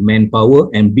in manpower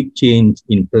and big change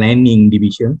in planning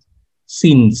divisions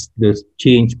since the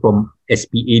change from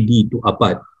SPAD to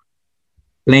APAT.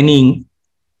 Planning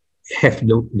have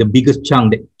the biggest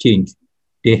chunk that changed.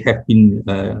 They have been,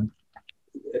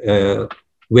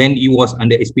 when it was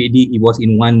under SPAD, it was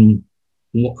in one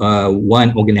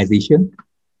organization.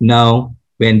 Now,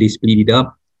 when they split it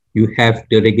up, you have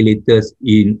the regulators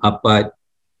in APAT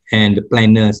and the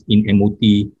planners in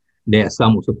MOT. There are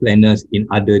some also planners in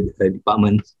other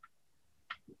departments.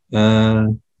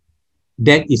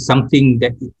 That is something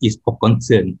that is of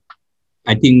concern.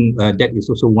 I think that is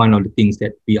also one of the things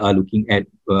that we are looking at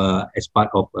as part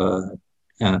of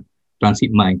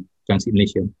Transit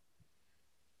Malaysia.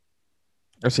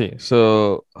 I see.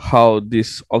 So how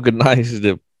this organize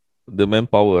the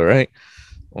manpower, right?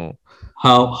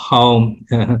 How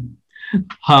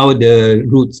how the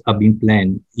routes are being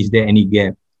planned? Is there any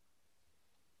gap?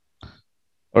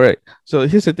 All right. So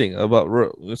here's the thing about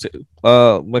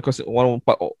my question.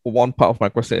 One part of my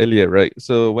question earlier, right?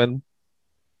 So when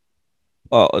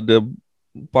the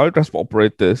public transport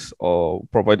operators or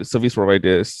service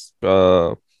providers,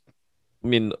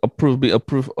 being approved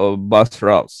of bus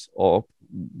routes or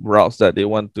routes that they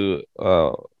want to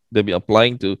they be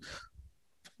applying to,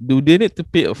 do they need to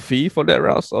pay a fee for that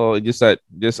routes, or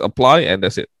just apply and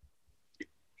that's it?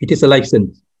 It is a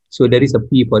license, so there is a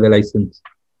fee for the license.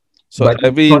 So but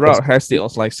every route has their own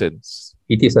license.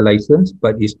 It is a license,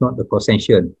 but it's not a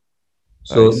concession.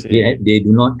 So they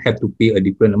do not have to pay a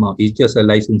different amount. It's just a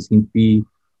licensing fee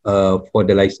for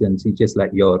the license. It's just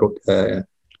like your road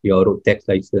tax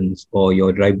license or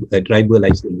your driver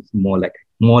license, more like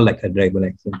a driver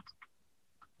license.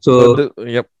 So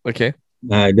yep, okay.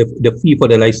 The fee for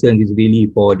the license is really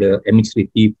for the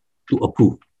administrative to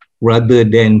approve, rather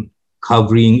than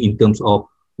covering in terms of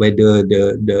whether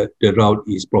the route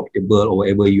is profitable or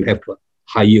whatever. You have a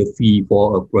higher fee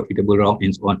for a profitable route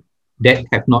and so on. That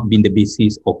have not been the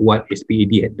basis of what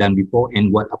SPAD had done before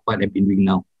and what APAT have been doing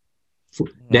now.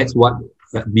 That's what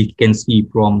we can see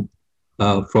from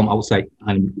outside.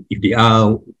 And if they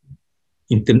are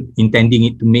intending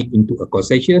it to make into a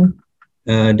concession,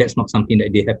 that's not something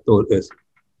that they have told us.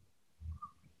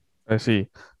 I see.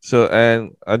 So,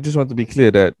 and I just want to be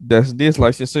clear that this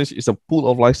licenses is a pool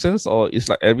of license, or it's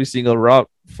like every single route.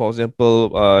 For example,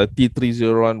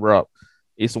 T301 route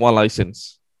is one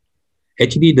license.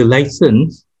 Actually, the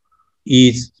license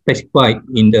is specified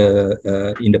in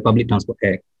the Public Transport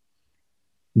Act,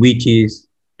 which is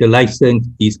the license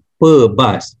is per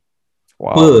bus,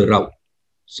 per route.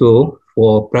 So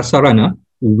for Prasarana,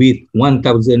 with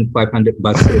 1,500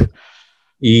 buses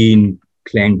in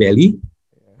Klang Valley,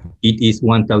 it is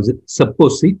 1,000.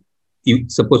 Supposedly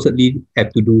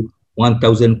have to do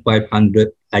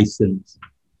 1,500 license.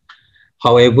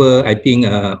 However, I think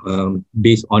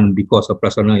because of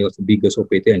Prasarana was the biggest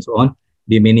operator and so on,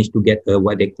 they managed to get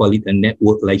what they call it a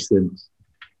network license.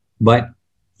 But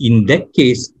in that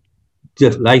case,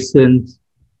 the license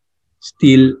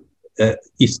still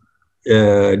is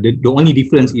the only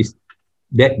difference is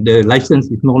that the license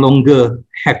is no longer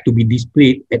have to be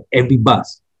displayed at every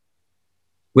bus.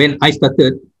 When I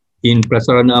started in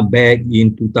Prasarana back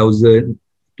in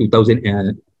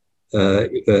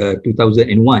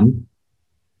 2001,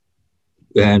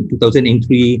 and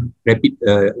 2003 rapid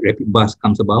bus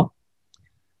comes about.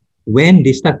 When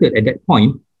they started at that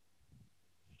point,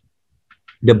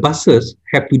 the buses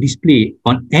have to display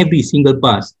on every single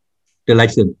bus the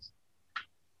license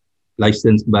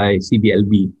by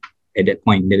CBLB. At that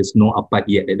point, there is no APAT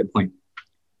yet at that point.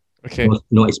 Okay.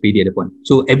 No SPD at that point.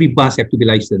 So every bus have to be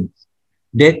licensed.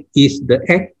 That is the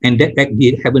act, and that act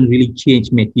they haven't really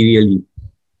changed materially.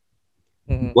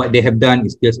 What they have done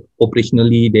is just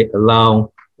operationally, they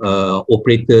allow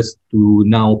operators to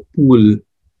now pool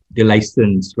the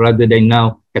license rather than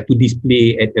now have to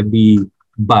display at every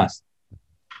bus.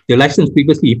 The license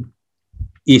previously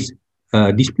is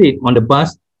displayed on the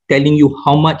bus, telling you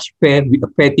how much fare with a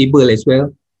fare table as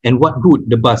well, and what route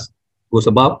the bus goes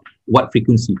about, what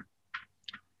frequency.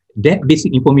 That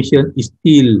basic information is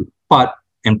still part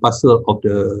and parcel of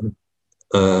the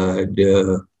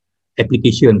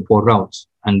application for routes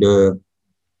under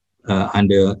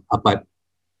APAT.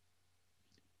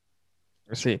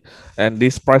 I see. And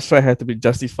this price tag had to be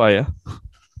justified.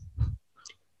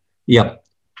 Yeah.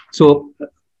 So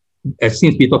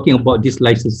since we're talking about this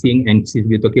licensing and since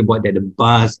we're talking about that the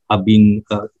bus are being,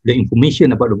 the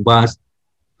information about the bus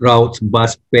routes,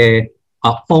 bus fare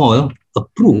are all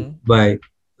approved by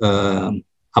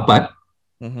APAD,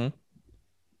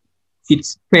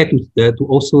 it's fair to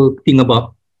also think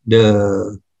about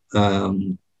the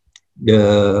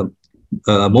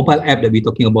mobile app that we're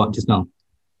talking about just now.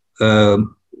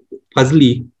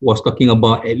 Fazli was talking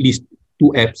about at least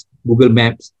two apps, Google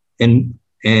Maps and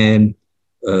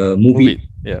Move It,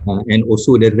 and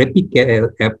also the Rapid KL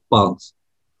app Pulse.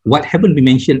 What haven't been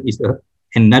mentioned is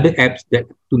another app that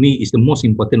to me is the most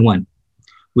important one,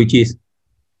 which is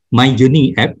My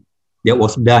Journey app that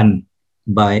was done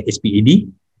by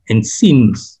SPAD, and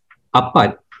since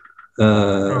APAD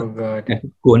has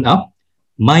gone up,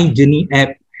 My Journey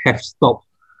app have stopped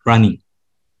running.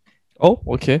 Oh,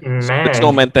 okay. So there's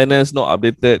no maintenance, no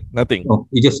updated, nothing. No,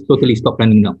 it just totally stopped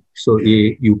running now. So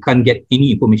you can't get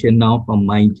any information now from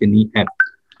My Journey app.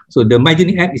 So the My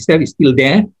Journey app itself is still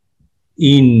there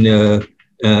in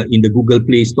the Google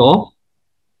Play Store,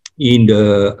 in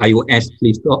the iOS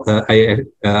Play Store,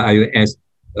 iOS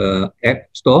App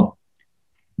Store,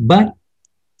 but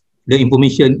the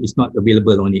information is not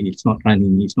available on it. It's not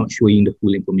running. It's not showing the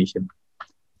full information.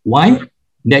 Why?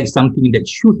 That is something that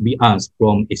should be asked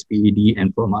from SPAD and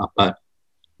from APAD.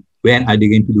 When are they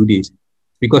going to do this?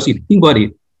 Because if you think about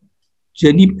it,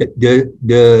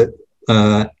 the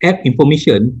app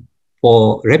information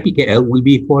for Rapid KL will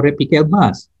be for Rapid KL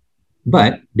bus,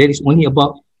 but there is only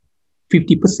about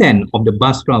 50% of the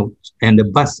bus routes and the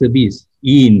bus service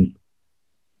in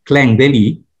Klang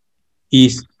Valley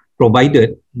is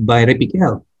provided by Rapid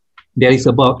KL. There is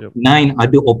about 9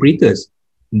 other operators,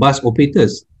 bus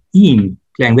operators in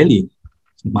Klang Valley,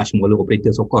 much smaller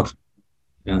operators, of course.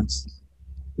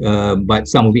 But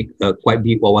some of it quite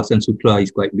big. Wawasan Sutra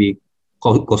is quite big.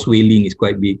 Causeway Link is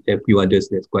quite big. There are a few others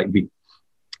that's quite big.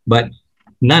 But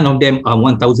none of them are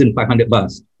 1,500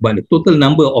 buses. But the total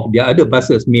number of the other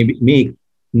buses may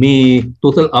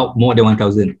total out more than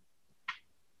 1,000.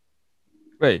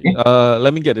 Right.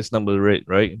 Let me get this number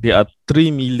right. There are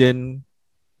 3 million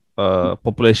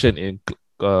population in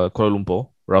Kuala Lumpur,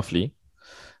 roughly.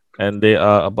 And there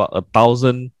are about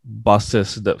 1,000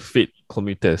 buses that fit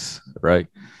commuters, right?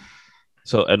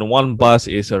 So, and one bus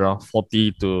is around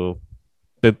 30 to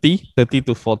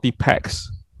 40 packs.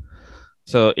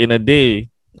 So in a day,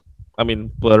 I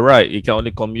mean, per ride, you can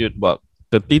only commute about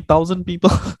 30,000 people.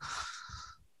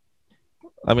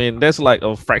 I mean, that's like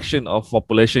a fraction of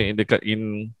population in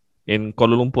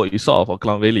Kuala Lumpur itself, or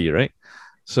Klang Valley, right?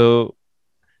 So,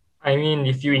 I mean,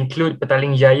 if you include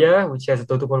Petaling Jaya, which has a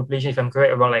total population, if I'm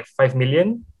correct, around like 5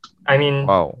 million. I mean,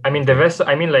 the rest,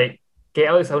 like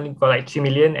KL is only got like 3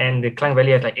 million and the Klang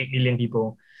Valley has like 8 million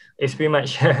people. It's pretty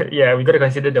much, we got to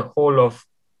consider the whole of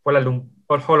Kuala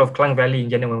Lumpur, whole of Klang Valley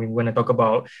in general when we want to talk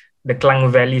about the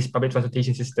Klang Valley's public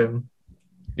transportation system.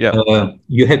 Yeah.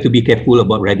 You have to be careful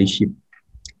about ridership.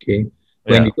 Okay.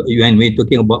 When we're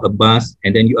talking about a bus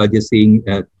and then you are just saying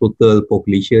total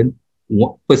population,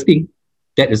 first thing,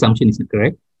 that assumption is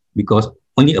correct because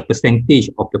only a percentage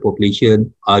of the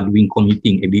population are doing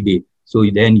commuting every day. So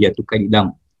then you have to cut it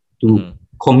down to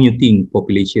commuting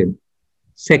population.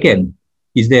 Second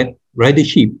is that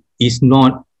ridership is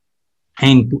not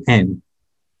end to end.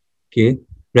 Okay,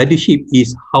 ridership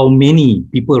is how many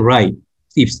people ride.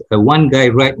 If one guy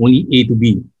ride only A to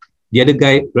B, the other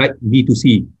guy ride B to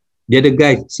C, the other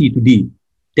guy C to D,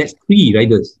 that's 3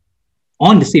 riders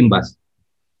on the same bus.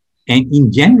 And in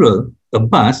general, a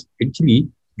bus actually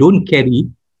don't carry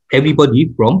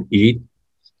everybody from A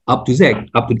up to Z,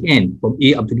 up to the end, from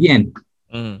A up to the end.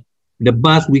 The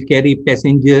bus will carry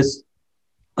passengers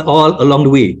all along the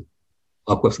way.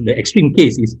 Of course, the extreme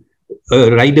case is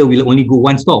a rider will only go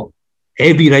one stop.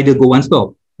 Every rider go one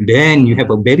stop. Then you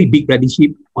have a very big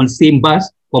ridership on the same bus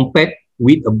compared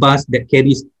with a bus that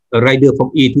carries a rider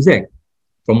from A to Z,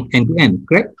 from end to end,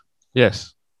 correct?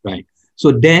 Yes. Right.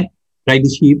 So that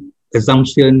ridership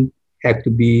assumption have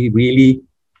to be really,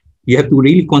 you have to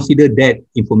really consider that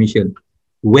information.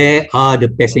 Where are the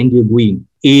passengers going?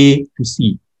 A to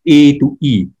C, A to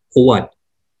E, or what?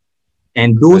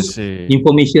 And those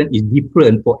information is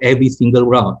different for every single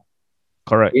route.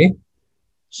 Correct. Okay?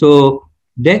 So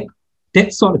that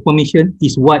sort of information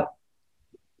is what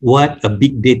a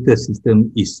big data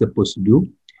system is supposed to do,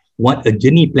 what a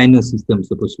journey planner system is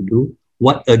supposed to do,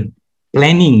 what a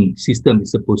planning system is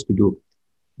supposed to do,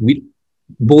 with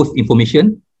both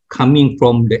information coming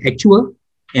from the actual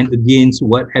and against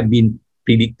what have been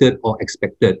predicted or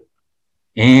expected,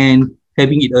 and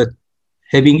having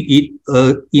having it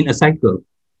in a cycle.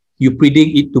 You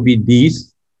predict it to be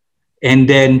this, and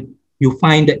then you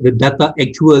find that the data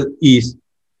actual is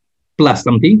plus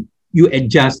something. You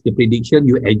adjust the prediction,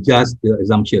 you adjust the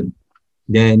assumption.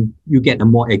 Then you get a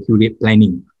more accurate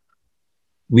planning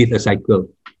with a cycle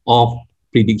of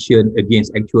prediction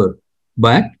against actual.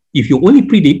 But if you only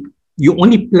predict, you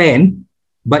only plan,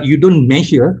 but you don't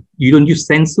measure, you don't use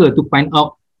sensor to find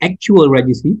out actual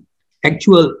registry,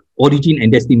 actual origin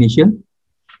and destination,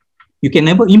 you can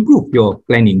never improve your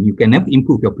planning. You can never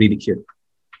improve your prediction.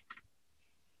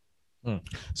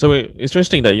 So it's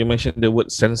interesting that you mentioned the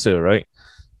word sensor, right?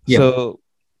 Yeah. So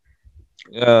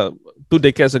 2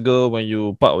 decades ago, when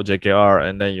you part of JKR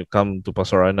and then you come to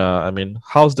Pasarana, I mean,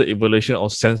 how's the evolution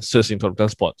of sensors in public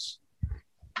transports?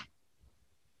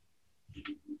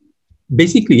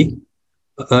 Basically,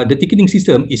 the ticketing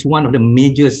system is one of the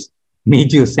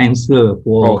major sensor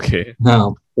for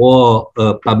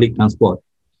public transport.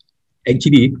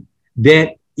 Actually,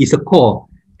 that is a core.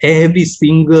 Every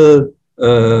single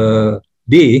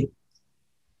day,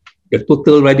 the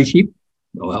total ridership.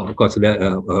 Well, of course, the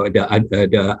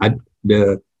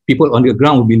people on the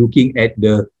ground will be looking at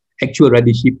the actual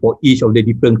ridership for each of the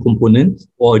different components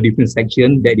or different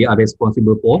section that they are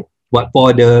responsible for. But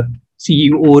for the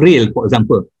CEO rail, for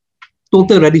example,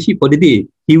 total ridership for the day,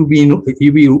 he will be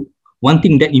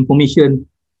wanting that information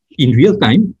in real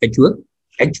time, actual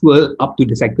up to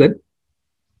the second,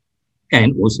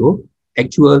 and also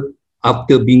actual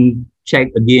after being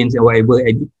checked against or whatever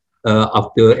at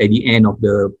the end of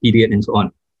the period and so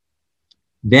on.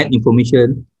 That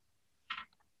information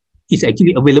is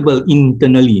actually available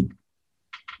internally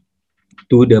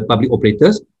to the public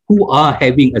operators who are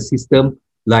having a system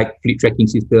like fleet tracking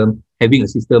system, having a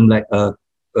system like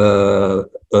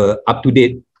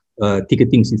up-to-date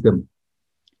ticketing system.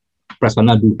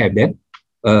 Prasana do have that.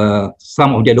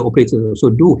 Some of the other operators also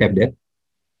do have that.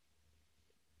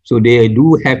 So they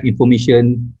do have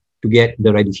information to get the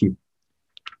ridership.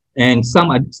 And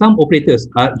some operators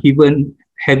are even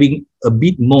having a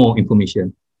bit more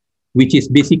information, which is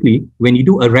basically when you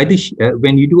do a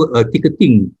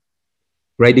ticketing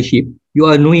ridership, you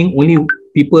are knowing only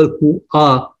people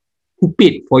who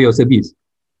paid for your service,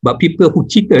 but people who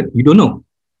cheated, you don't know,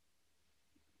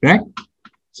 right?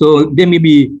 So there may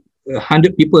be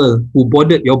 100 people who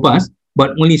boarded your bus,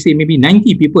 but only say maybe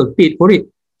 90 people paid for it.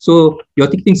 So your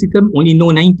ticketing system only know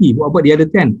 90. What about the other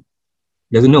 10?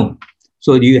 Doesn't know.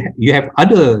 So you have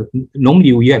normally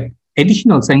you have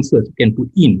additional sensors you can put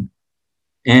in,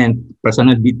 and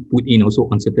Prasana did put in also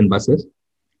on certain buses,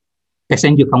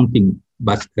 passenger counting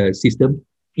bus system,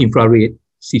 infrared,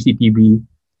 CCTV,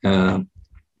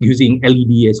 using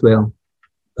LED as well,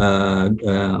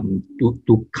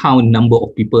 to count number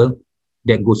of people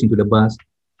that goes into the bus.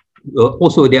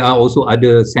 Also, there are also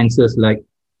other sensors like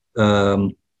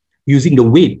using the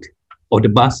weight of the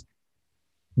bus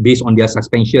based on their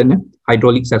suspension,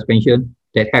 hydraulic suspension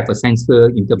that have a sensor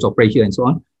in terms of pressure and so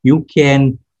on. You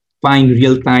can find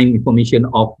real-time information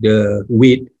of the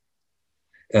weight.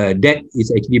 That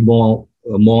is actually more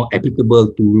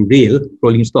applicable to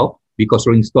rolling stock, because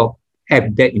rolling stock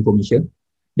have that information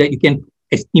that you can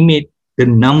estimate the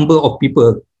number of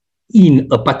people in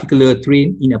a particular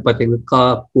train, in a particular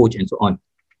car, coach, and so on.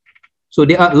 So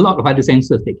there are a lot of other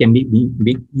sensors that can be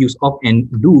used of and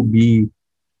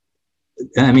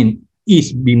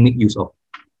is being made use of.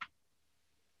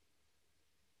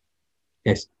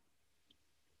 Yes.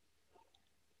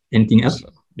 Anything else?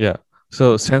 Yeah.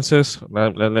 So sensors,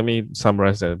 let me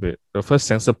summarize that a bit. The first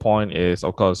sensor point is,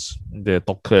 of course, the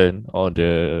token or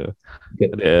the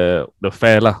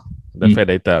fare lah, the fare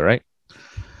data, right?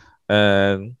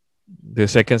 And the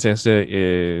second sensor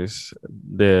is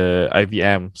the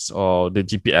IVMs or the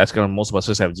GPS. Because most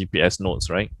buses have GPS nodes,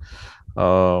 right?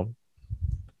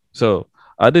 So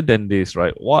other than this,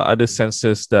 right, what are the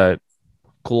sensors that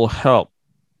could help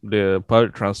the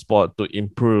public transport to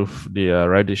improve their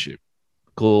ridership?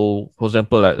 Could, for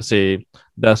example, like say,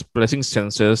 there's placing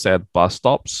sensors at bus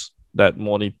stops that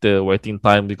monitor waiting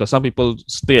time, because some people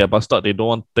stay at bus stop, they don't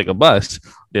want to take a bus.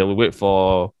 They will wait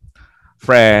for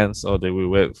friends or they will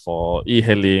wait for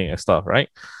e-hailing and stuff, right?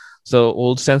 So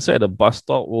will sensor at the bus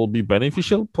stop will be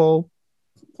beneficial for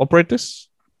operators?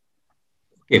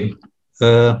 Okay.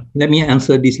 Let me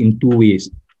answer this in two ways.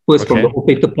 First, from the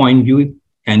operator point of view,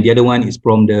 and the other one is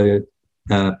from the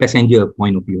passenger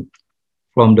point of view.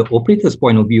 From the operator's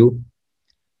point of view,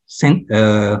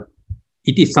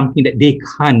 it is something that they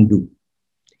can't do,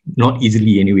 not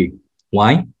easily anyway.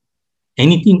 Why?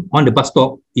 Anything on the bus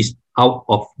stop is out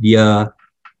of their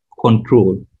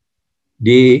control.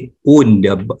 They own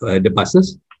the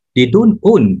buses. They don't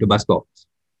own the bus stops.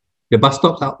 The bus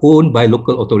stops are owned by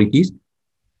local authorities.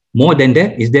 More than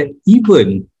that is that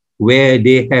even where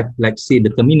they have, like say, the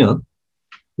terminal,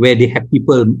 where they have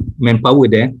people, manpower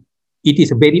there, it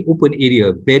is a very open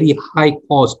area, very high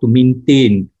cost to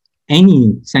maintain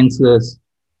any sensors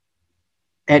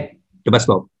at the bus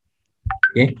stop.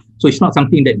 Okay, so it's not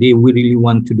something that they will really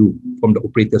want to do from the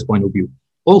operator's point of view.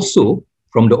 Also,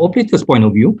 from the operator's point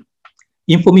of view,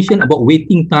 information about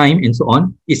waiting time and so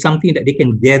on is something that they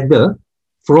can gather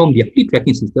from their fleet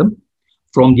tracking system,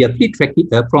 from their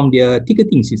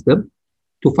ticketing system,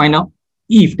 to find out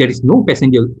if there is no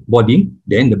passenger boarding,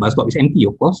 then the bus stop is empty,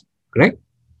 of course, correct?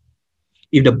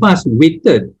 If the bus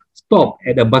stopped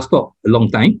at a bus stop a long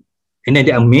time, and then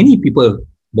there are many people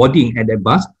boarding at that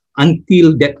bus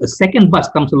until that a second bus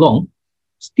comes along,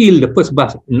 still the first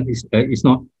bus is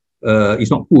not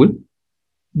full,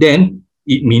 then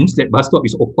it means that bus stop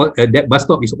is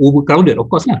overcrowded, of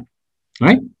course,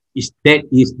 right? That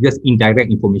is just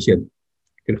indirect information.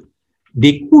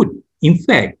 They could, in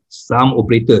fact, some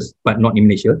operators, but not in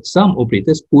Malaysia, some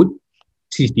operators put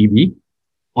CCTV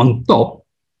on top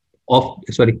of,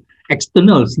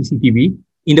 external CCTV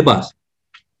in the bus,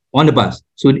 on the bus.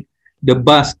 So the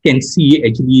bus can see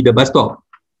actually the bus stop.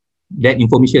 That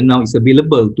information now is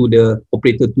available to the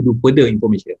operator to do further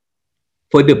information,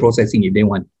 further processing if they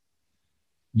want.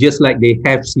 Just like they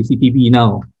have CCTV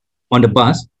now on the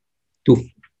bus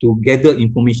to gather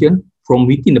information from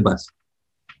within the bus.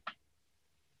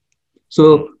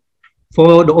 So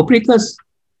for the operators,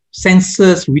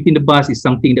 sensors within the bus is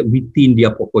something that within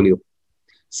their portfolio.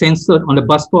 Sensor on the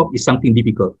bus stop is something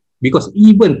difficult, because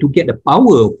even to get the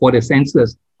power for the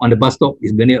sensors on the bus stop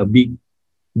is going to be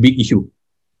a big issue.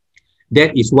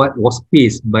 That is what was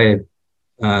faced by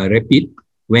Rapid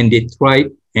when they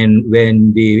tried and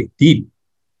when they did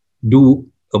do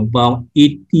about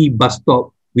 80 bus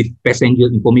stops with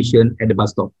passenger information at the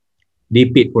bus stop. They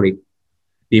paid for it.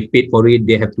 They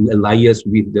have to liaise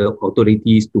with the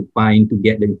authorities to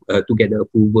get the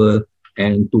approval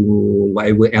and to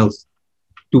whatever else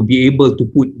to be able to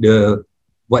put the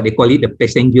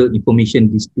passenger information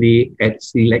display at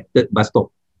selected bus stop.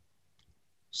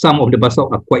 Some of the bus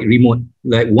stops are quite remote.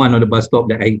 Like one of the bus stops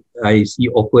that I see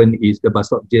often is the bus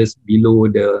stop just below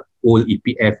the old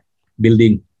EPF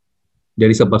building. There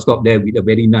is a bus stop there with a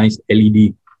very nice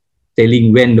LED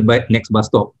telling when the next bus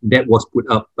stop. That was put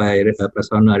up by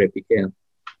Prasarana Rapid KL.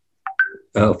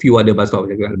 A few other bus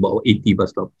stops, about 80 bus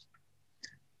stops.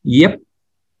 Yep,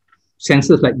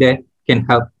 sensors like that can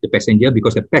help the passenger,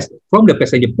 because from the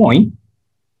passenger point,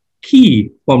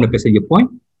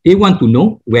 they want to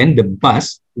know when the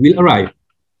bus will arrive,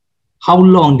 how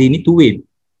long they need to wait.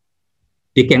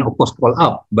 They can, of course, call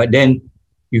up, but then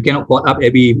you cannot call up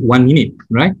every 1 minute,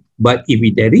 right? But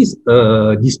if there is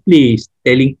a display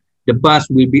telling the bus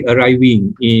will be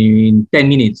arriving in 10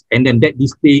 minutes, and then that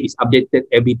display is updated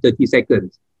every 30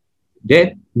 seconds,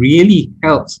 that really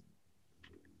helps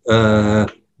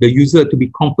the user to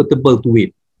be comfortable to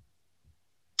wait.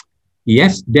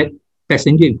 Yes, that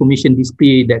passenger information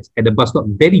display that's at the bus stop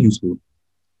very useful,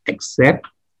 except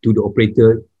to the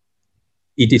operator,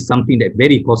 it is something that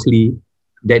very costly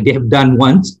that they have done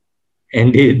once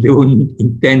and they don't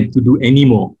intend to do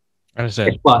anymore. Understand.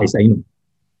 As far as I know.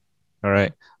 All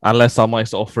right. Unless someone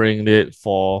is offering it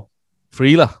for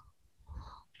free lah.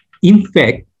 In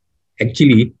fact,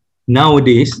 actually,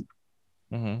 nowadays,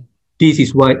 this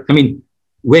is what, I mean,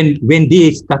 when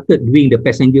they started doing the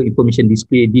passenger information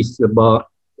display, this about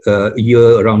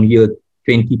around year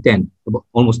 2010, about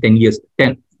almost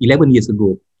 11 years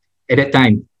ago. At that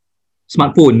time,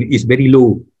 smartphone is very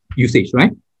low usage,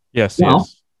 right? Yes. Now,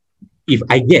 if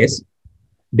I guess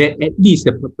that at least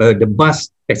the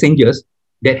bus passengers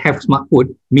that have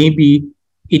smartphone, maybe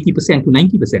 80% to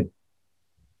 90%.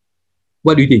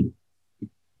 What do you think?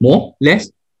 More?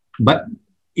 Less? But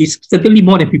it's certainly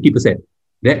more than 50%.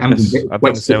 I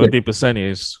think 70%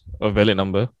 is a valid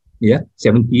number. Yeah,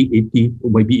 70, 80, or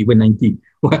maybe even 90.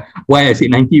 Why I say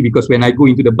 90? Because when I go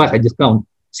into the bus, I just count,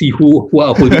 see who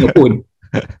are holding a phone.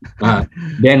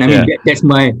 Then I mean that's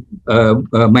my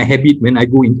my habit when I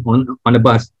go on a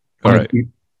bus. All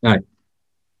right.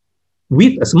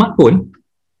 With a smartphone,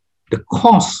 the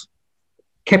cost,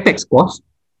 capex cost,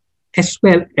 as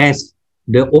well as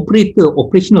the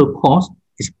operational cost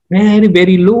is very,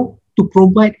 very low to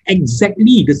provide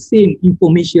exactly the same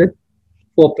information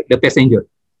for the passenger.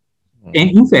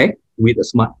 And in fact, with a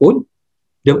smartphone,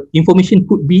 the information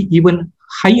could be even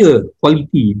higher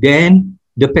quality than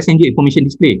the passenger information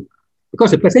display,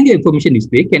 because the passenger information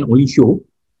display can only show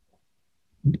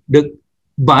the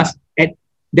bus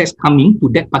that's coming to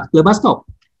that particular bus stop.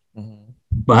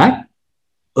 But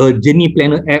a journey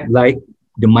planner app like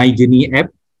the My Journey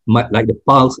app, like the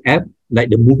Pulse app, like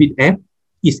the Move It app,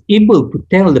 is able to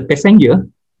tell the passenger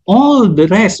all the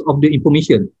rest of the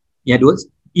information. In other words,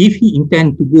 if he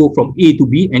intends to go from A to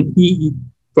B and he is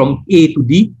from A to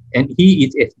D and he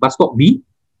is at bus stop B,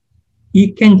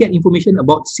 he can get information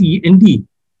about C and D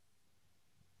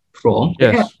from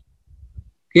the app.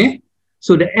 Okay,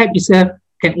 so the app itself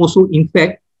can also, in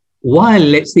fact, while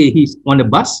let's say he's on the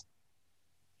bus,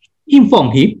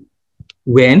 inform him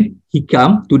when he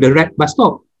come to the right bus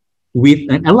stop with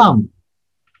an alarm,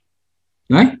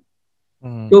 right?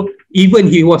 So even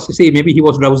he was to say maybe he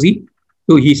was drowsy,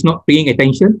 so he's not paying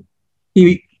attention,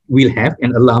 he will have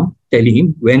an alarm telling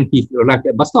him when he arrived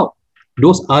at bus stop.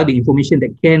 Those are the information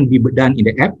that can be done in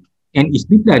the app and is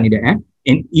being done in the app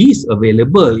and is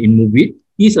available in Moveit,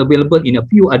 is available in a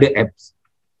few other apps.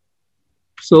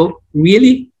 So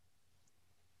really,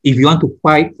 if you want to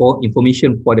fight for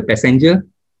information for the passenger,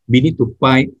 we need to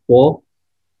fight for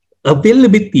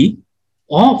availability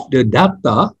of the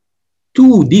data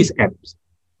to these apps,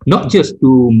 not just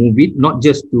to Moveit, not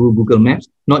just to Google Maps,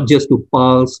 not just to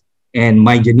Pulse and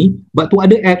My Journey, but to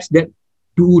other apps that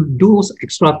do those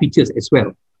extra features as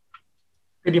well.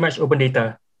 Pretty much open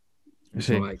data. You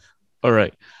see. Right. All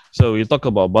right. So we talk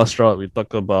about bus route, we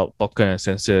talk about token and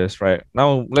sensors, right?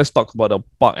 Now let's talk about the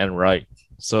park and ride.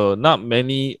 So not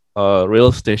many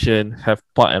rail station have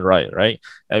park and ride, right?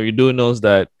 And we do know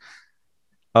that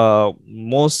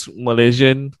most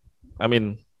Malaysian,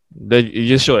 you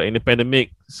just showed in the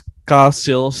pandemic, car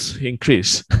sales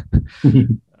increase,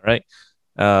 right?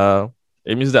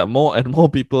 It means that more and more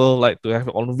people like to have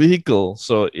their own vehicle.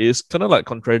 So it's kind of like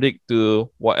contradict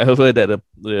to whatever that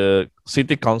the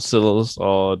city councils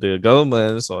or the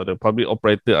governments or the public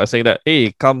operator are saying that,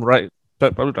 hey, come ride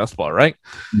public transport, right?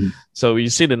 So we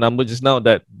see the number just now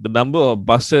that the number of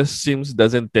buses seems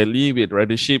doesn't tally with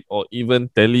ridership or even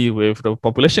tally with the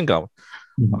population count.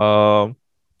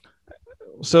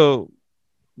 So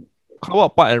how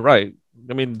about park and ride?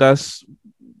 Does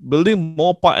building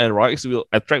more park and rides will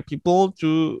attract people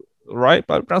to ride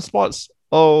public transports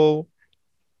or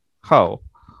how?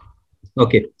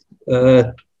 Okay.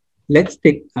 Let's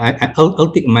take,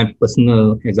 I'll take my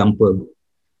personal example,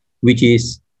 which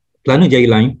is Kelana Jaya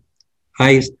Line.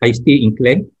 I stay in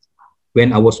Klang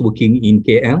when I was working in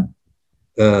KL.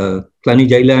 Kelana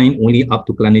Jaya Line only up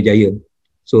to Kelana Jaya.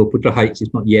 So Putra Heights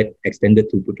is not yet extended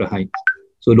to Putra Heights.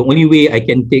 So the only way I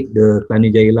can take the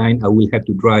Kelana Jaya Line, I will have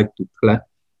to drive to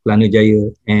Kelana Jaya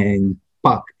and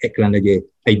park at Kelana Jaya.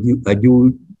 I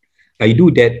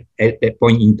do that at that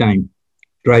point in time,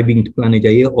 driving to Kelana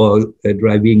Jaya or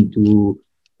driving to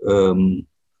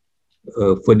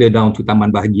further down to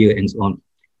Taman Bahagia and so on,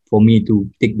 for me to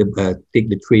take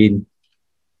the train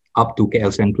up to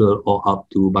KL Central or up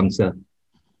to Bangsa.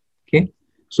 Okay,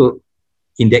 so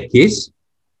in that case,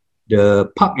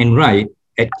 the park and ride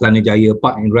at Kelana Jaya,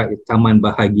 park and ride at Taman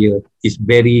Bahagia is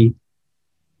very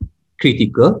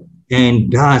critical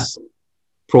and does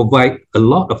provide a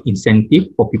lot of incentive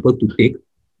for people to take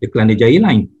the Kelana Jaya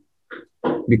line,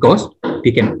 because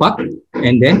they can park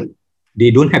and then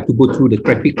they don't have to go through the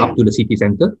traffic up to the city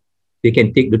center. They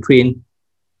can take the train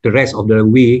the rest of the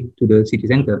way to the city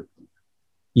center.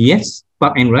 Yes,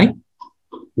 park and ride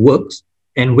works.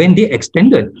 And when they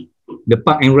extended the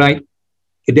park and ride,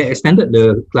 they extended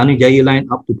the Kelana Jaya line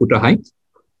up to Putra Heights,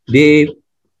 they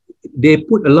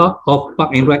put a lot of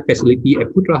park and ride facility at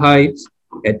Putra Heights,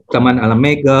 at Taman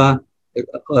Alamega,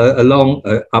 along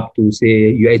up to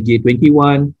say USJ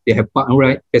 21. They have park and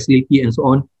ride facility and so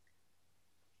on.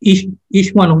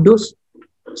 Each one of those,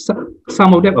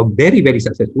 some of them are very, very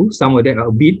successful. Some of them are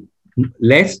a bit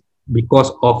less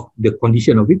because of the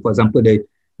condition of it. For example, the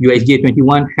USJ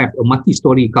 21 have a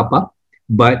multi-story car park,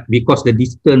 but because the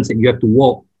distance that you have to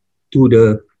walk to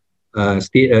the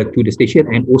station,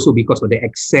 and also because of the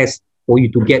access for you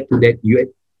to get to that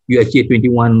USJ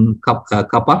 21 car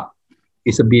park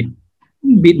is a bit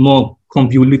more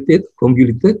convoluted,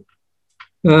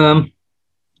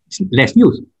 less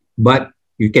used. But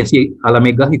you can see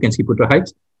Alamega, you can see Putra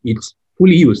Heights, it's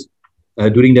fully used.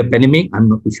 During the pandemic, I'm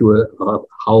not too sure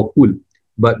how full,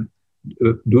 but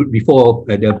before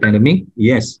the pandemic,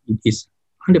 yes, it is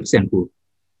 100% full.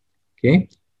 Okay,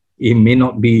 it may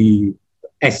not be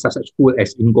as successful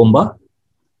as in Gombak.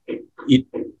 It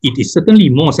is certainly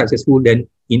more successful than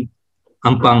in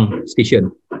Ampang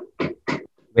Station,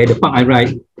 where the park and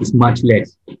ride is much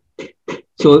less.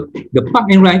 So the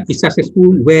park and ride is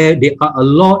successful where there are a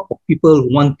lot of people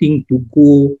wanting to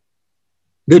go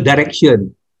the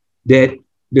direction that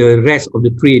the rest of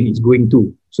the train is going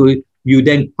to. So you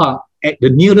then park at the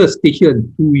nearest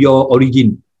station to your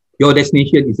origin. Your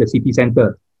destination is the city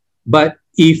center. But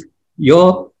if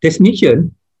your destination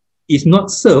is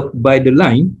not served by the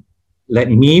line,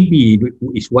 like maybe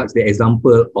is what's the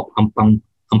example of Ampang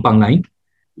line.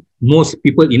 Most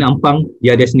people in Ampang,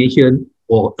 their destination,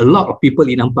 or a lot of people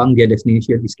in Ampang, their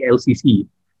destination is KLCC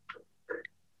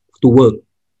to work.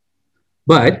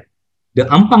 But the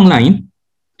Ampang line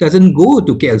doesn't go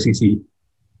to KLCC.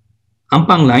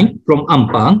 Ampang line from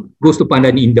Ampang goes to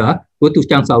Pandan Indah, goes to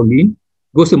Chang Shaolin,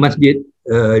 goes to Masjid,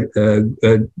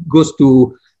 goes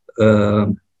to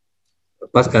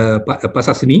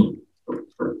Pasar Seni,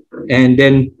 and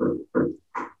then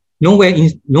nowhere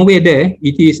there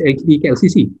it is actually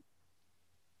KLCC.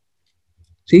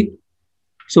 See,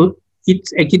 so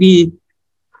it's actually,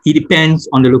 it depends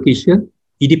on the location.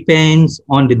 It depends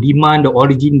on the demand, the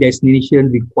origin, destination,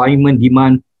 requirement,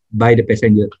 demand by the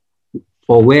passenger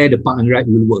for where the park and ride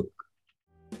will work.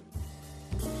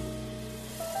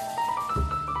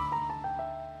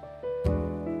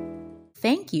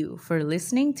 Thank you for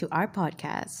listening to our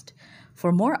podcast.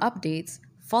 For more updates,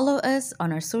 follow us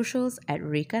on our socials at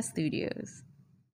Reka Studios.